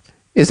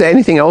 Is there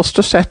anything else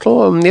to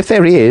settle? If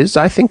there is,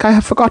 I think I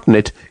have forgotten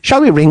it.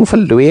 Shall we ring for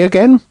Louis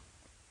again?"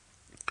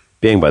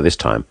 Being by this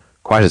time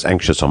quite as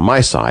anxious on my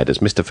side as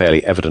Mr.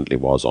 Fairley evidently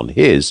was on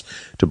his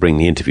to bring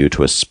the interview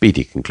to a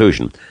speedy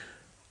conclusion,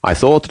 I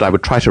thought that I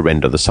would try to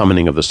render the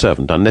summoning of the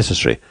servant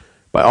unnecessary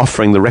by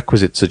offering the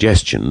requisite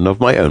suggestion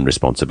of my own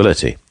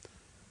responsibility.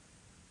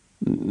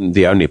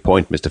 "The only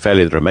point, Mr.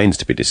 Fairley, that remains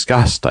to be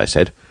discussed," I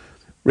said,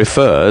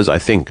 "refers, I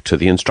think, to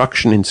the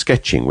instruction in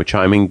sketching which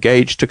I am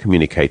engaged to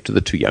communicate to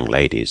the two young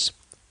ladies."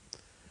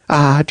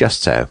 "Ah,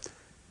 just so.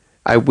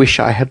 I wish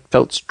I had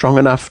felt strong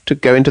enough to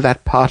go into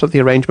that part of the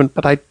arrangement,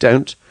 but I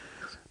don't.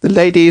 The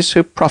ladies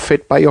who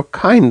profit by your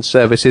kind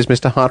services,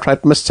 Mr.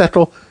 Hartright, must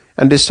settle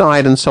and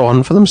decide and so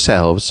on for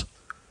themselves.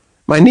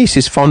 My niece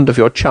is fond of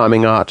your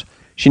charming art.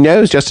 She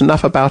knows just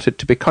enough about it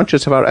to be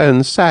conscious of her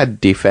own sad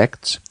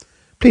defects.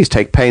 Please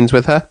take pains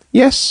with her.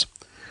 Yes?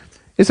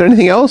 Is there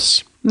anything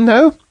else?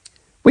 No?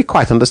 We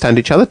quite understand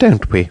each other,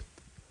 don't we?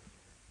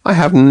 I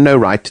have no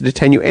right to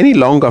detain you any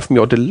longer from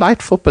your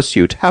delightful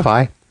pursuit, have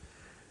I?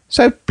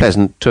 So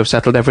pleasant to have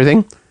settled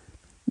everything.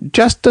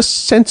 Just a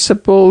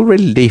sensible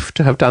relief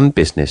to have done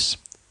business.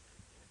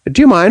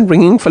 Do you mind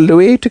ringing for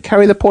Louis to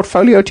carry the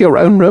portfolio to your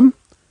own room?"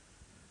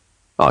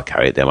 "I'll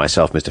carry it there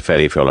myself, Mr.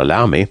 Fairley, if you'll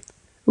allow me."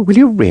 "Will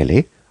you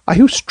really? Are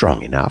you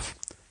strong enough?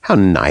 How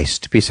nice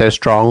to be so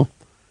strong.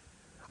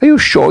 Are you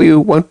sure you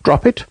won't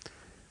drop it?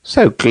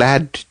 So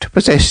glad to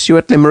possess you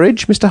at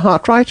Limmeridge, Mr.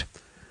 Hartright.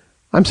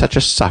 I'm such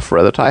a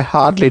sufferer that I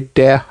hardly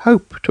dare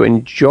hope to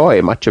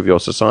enjoy much of your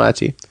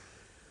society.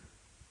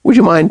 Would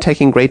you mind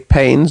taking great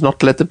pains not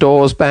to let the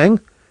doors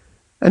bang?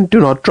 And do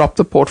not drop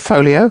the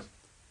portfolio.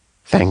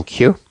 Thank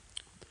you.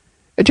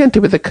 Gently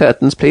with the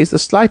curtains, please. The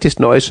slightest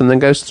noise from them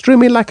goes through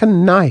me like a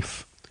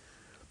knife.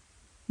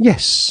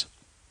 Yes.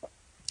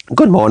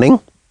 Good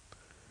morning."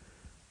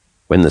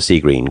 When the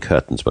sea-green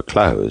curtains were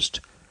closed,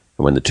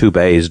 and when the two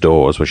baize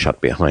doors were shut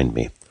behind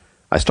me,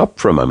 I stopped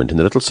for a moment in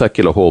the little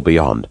circular hall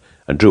beyond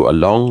and drew a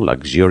long,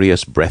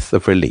 luxurious breath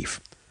of relief.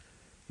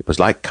 It was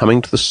like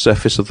coming to the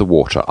surface of the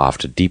water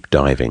after deep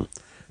diving,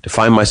 to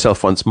find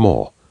myself once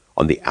more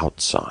on the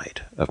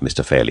outside of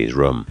Mr. Fairley's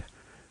room.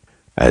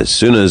 As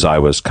soon as I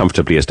was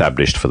comfortably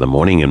established for the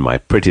morning in my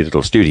pretty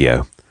little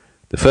studio,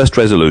 the first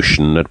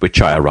resolution at which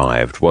I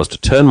arrived was to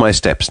turn my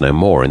steps no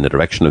more in the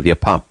direction of the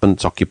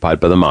apartments occupied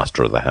by the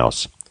master of the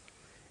house,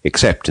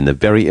 except in the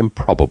very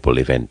improbable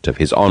event of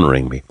his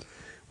honouring me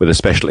with a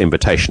special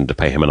invitation to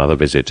pay him another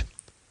visit.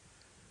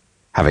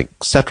 Having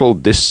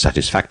settled this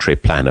satisfactory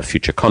plan of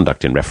future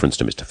conduct in reference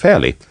to Mr.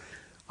 Fairley,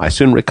 I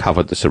soon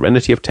recovered the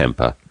serenity of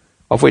temper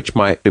of which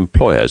my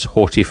employer's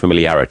haughty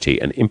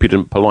familiarity and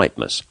impudent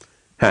politeness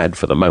had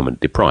for the moment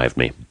deprived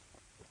me.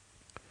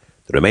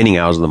 The remaining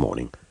hours of the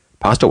morning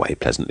passed away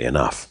pleasantly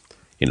enough,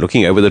 in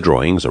looking over the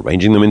drawings,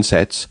 arranging them in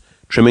sets,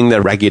 trimming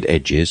their ragged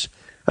edges,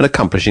 and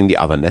accomplishing the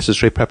other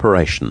necessary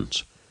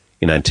preparations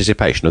in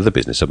anticipation of the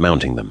business of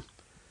mounting them.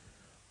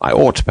 I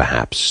ought,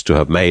 perhaps, to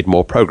have made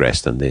more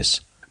progress than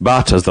this,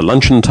 but as the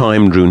luncheon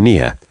time drew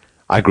near,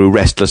 I grew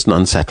restless and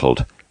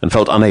unsettled, and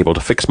felt unable to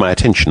fix my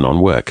attention on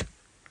work,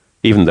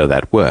 even though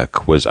that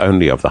work was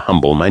only of the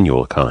humble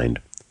manual kind.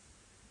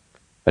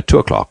 At 2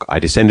 o'clock I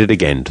descended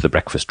again to the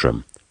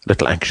breakfast-room, a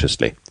little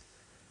anxiously.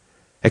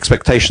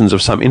 Expectations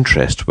of some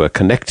interest were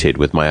connected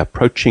with my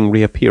approaching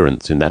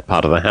reappearance in that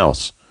part of the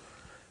house.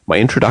 My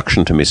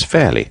introduction to Miss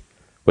Fairley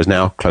was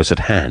now close at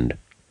hand.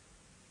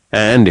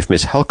 And if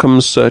Miss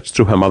Halcombe's search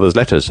through her mother's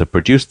letters had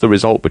produced the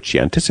result which she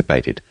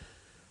anticipated,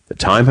 the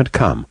time had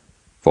come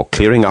for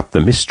clearing up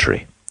the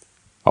mystery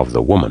of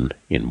the woman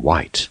in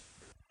white.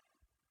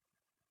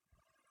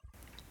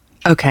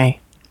 Okay,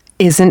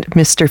 isn't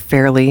Mr.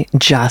 Fairley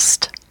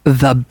just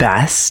the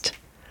best?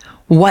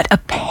 What a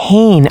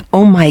pain.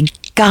 Oh my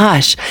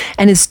gosh.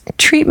 And his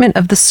treatment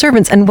of the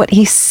servants and what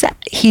he said,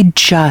 he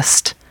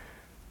just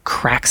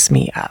cracks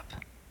me up.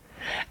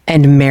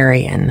 And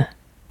Marion,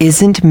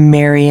 isn't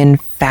Marion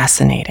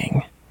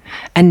fascinating?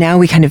 And now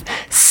we kind of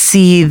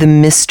see the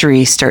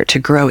mystery start to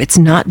grow. It's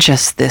not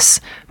just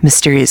this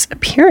mysterious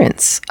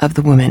appearance of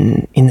the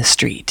woman in the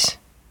street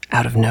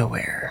out of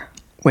nowhere,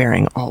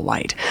 wearing all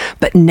white.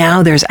 But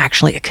now there's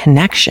actually a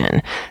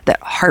connection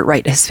that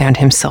Hartwright has found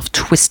himself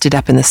twisted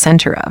up in the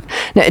center of.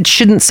 Now, it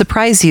shouldn't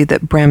surprise you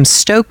that Bram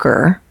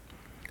Stoker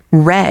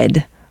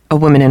read A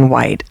Woman in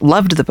White,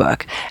 loved the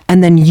book,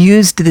 and then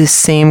used this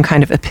same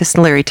kind of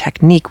epistolary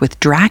technique with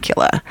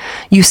Dracula.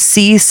 You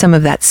see some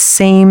of that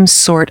same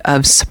sort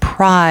of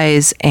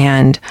surprise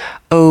and,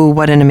 oh,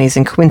 what an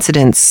amazing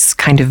coincidence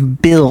kind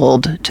of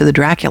build to the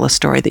Dracula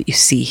story that you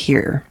see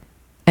here.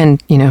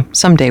 And, you know,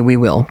 someday we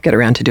will get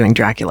around to doing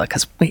Dracula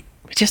because we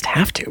just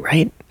have to,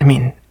 right? I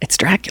mean, it's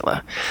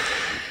Dracula.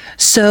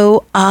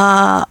 So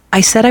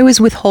I said I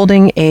was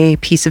withholding a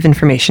piece of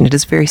information. It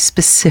is a very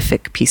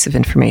specific piece of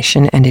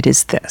information, and it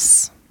is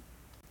this.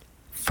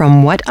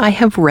 From what I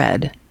have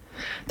read,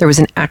 there was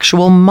an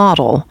actual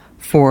model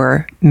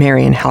for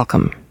Marion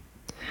Halcombe.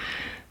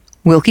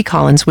 Wilkie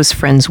Collins was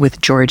friends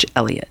with George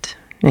Elliot.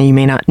 Now, you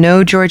may not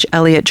know George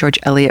Elliot. George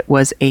Elliot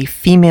was a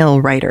female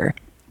writer.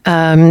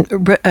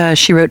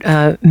 She wrote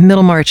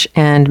Middlemarch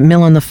and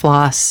Mill on the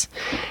Floss,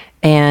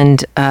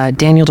 and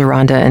Daniel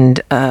Deronda,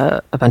 and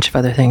a bunch of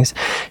other things.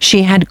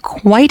 She had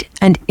quite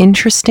an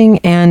interesting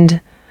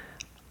and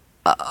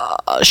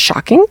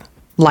shocking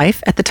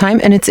life at the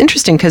time. And it's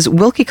interesting because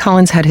Wilkie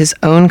Collins had his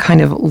own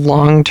kind of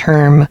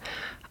long-term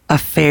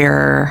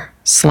affair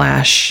 /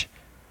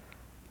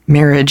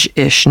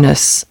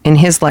 marriage-ishness in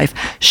his life.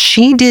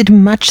 She did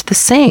much the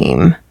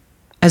same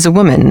as a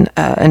woman.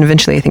 And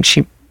eventually I think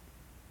she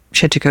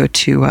had to go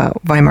to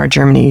Weimar,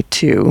 Germany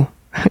to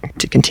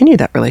continue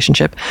that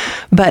relationship.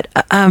 But,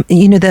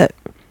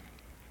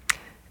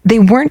 they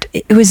weren't,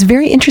 it was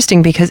very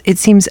interesting because it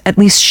seems at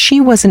least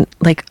she wasn't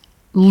like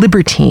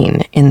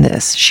libertine in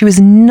this. She was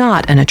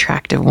not an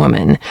attractive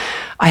woman.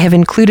 I have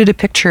included a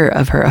picture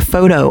of her, a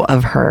photo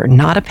of her,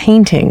 not a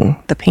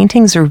painting. The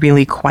paintings are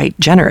really quite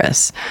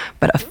generous,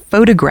 but a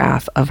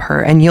photograph of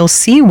her. And you'll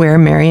see where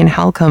Marion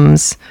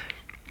Halcombe's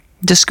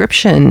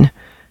description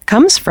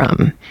comes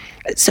from.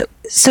 So,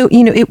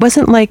 it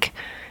wasn't like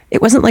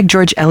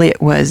George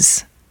Eliot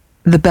was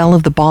the belle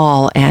of the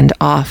ball and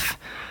off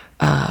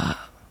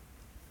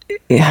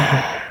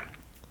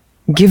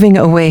giving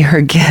away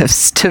her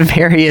gifts to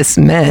various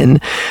men.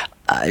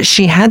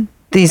 She had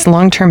these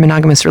long-term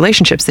monogamous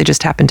relationships. They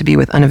just happened to be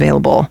with an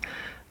unavailable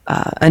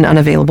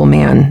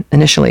man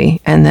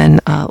initially. And then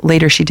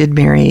later she did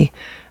marry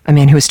a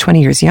man who was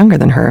 20 years younger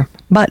than her.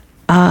 But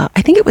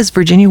I think it was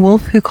Virginia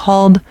Woolf who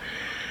called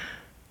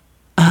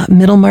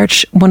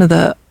Middlemarch one of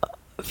the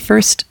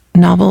first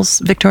novels,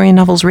 Victorian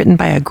novels written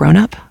by a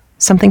grown-up,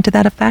 something to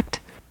that effect,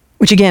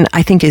 which again,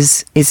 I think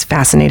is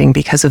fascinating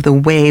because of the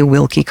way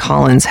Wilkie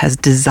Collins has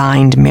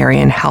designed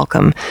Marion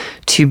Halcombe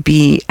to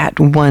be at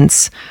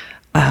once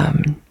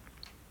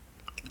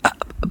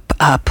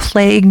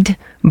plagued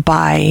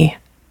by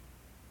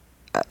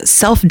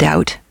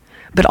self-doubt,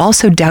 but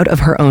also doubt of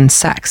her own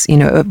sex,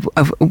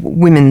 of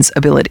women's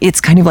ability.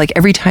 It's kind of like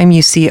every time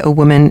you see a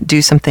woman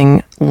do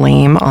something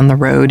lame on the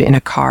road in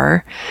a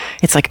car,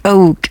 it's like,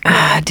 oh,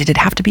 did it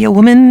have to be a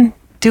woman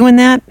doing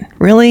that?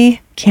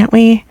 Really? Can't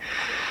we,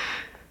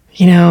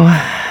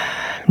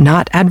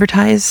 not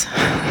advertise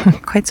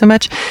quite so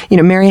much?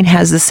 Marion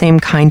has the same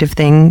kind of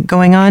thing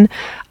going on,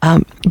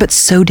 but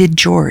so did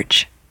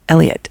George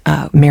Elliot.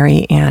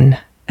 Mary Ann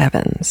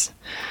Evans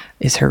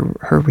is her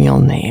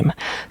real name.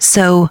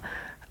 So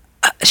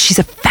she's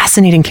a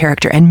fascinating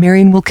character, and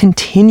Marion will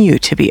continue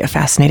to be a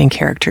fascinating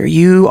character.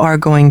 You are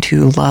going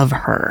to love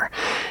her,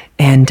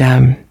 and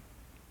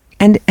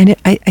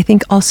I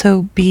think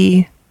also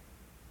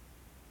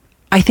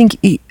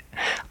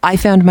I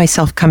found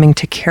myself coming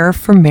to care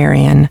for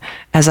Marion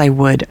as I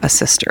would a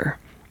sister,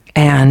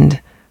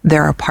 and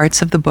there are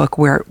parts of the book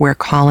where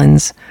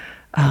Collins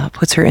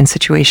puts her in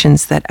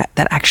situations that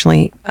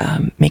actually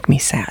make me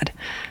sad.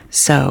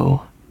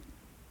 So,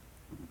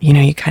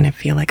 you kind of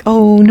feel like,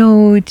 oh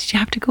no, did you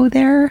have to go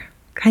there?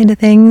 Kind of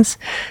things.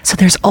 So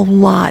there's a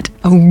lot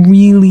of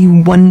really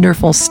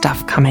wonderful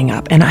stuff coming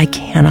up, and I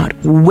cannot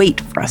wait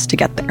for us to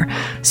get there.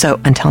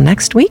 So until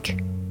next week,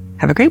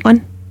 have a great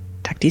one.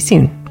 Talk to you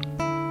soon.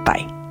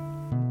 Bye.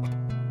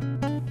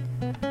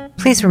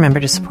 Please remember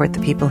to support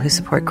the people who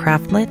support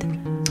Craftlit.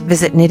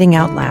 Visit Knitting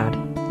Out Loud.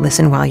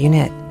 Listen while you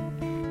knit.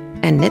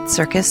 and Knit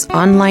Circus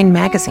online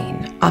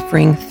magazine,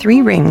 offering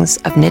 3 rings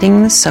of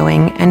knitting,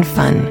 sewing, and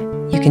fun.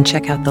 You can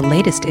check out the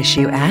latest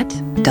issue at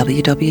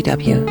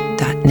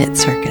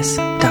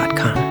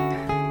www.knitcircus.com.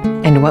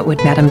 And what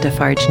would Madame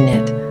Defarge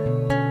knit?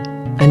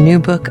 A new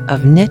book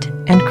of knit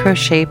and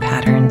crochet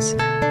patterns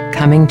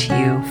coming to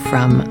you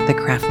from the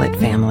Craftlit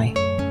family.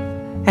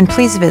 And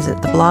please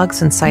visit the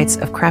blogs and sites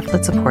of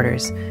Craftlit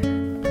supporters.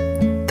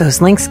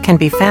 Those links can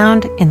be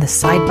found in the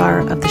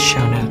sidebar of the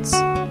show notes.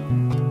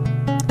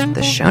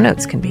 The show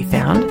notes can be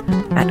found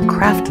at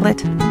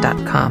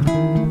craftlit.com.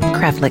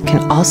 Craftlit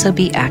can also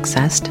be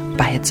accessed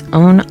by its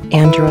own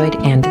Android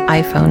and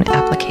iPhone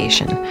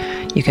application.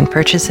 You can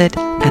purchase it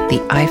at the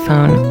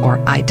iPhone or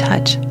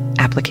iTouch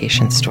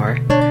application store,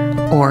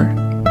 or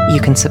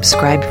you can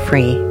subscribe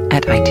free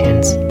at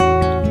iTunes.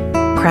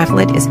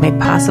 Craftlit is made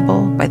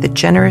possible by the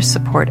generous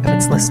support of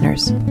its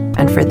listeners,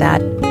 and for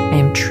that, I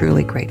am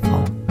truly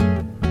grateful.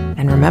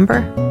 And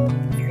remember,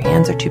 if your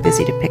hands are too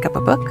busy to pick up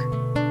a book,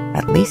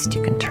 at least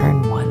you can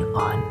turn one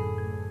on.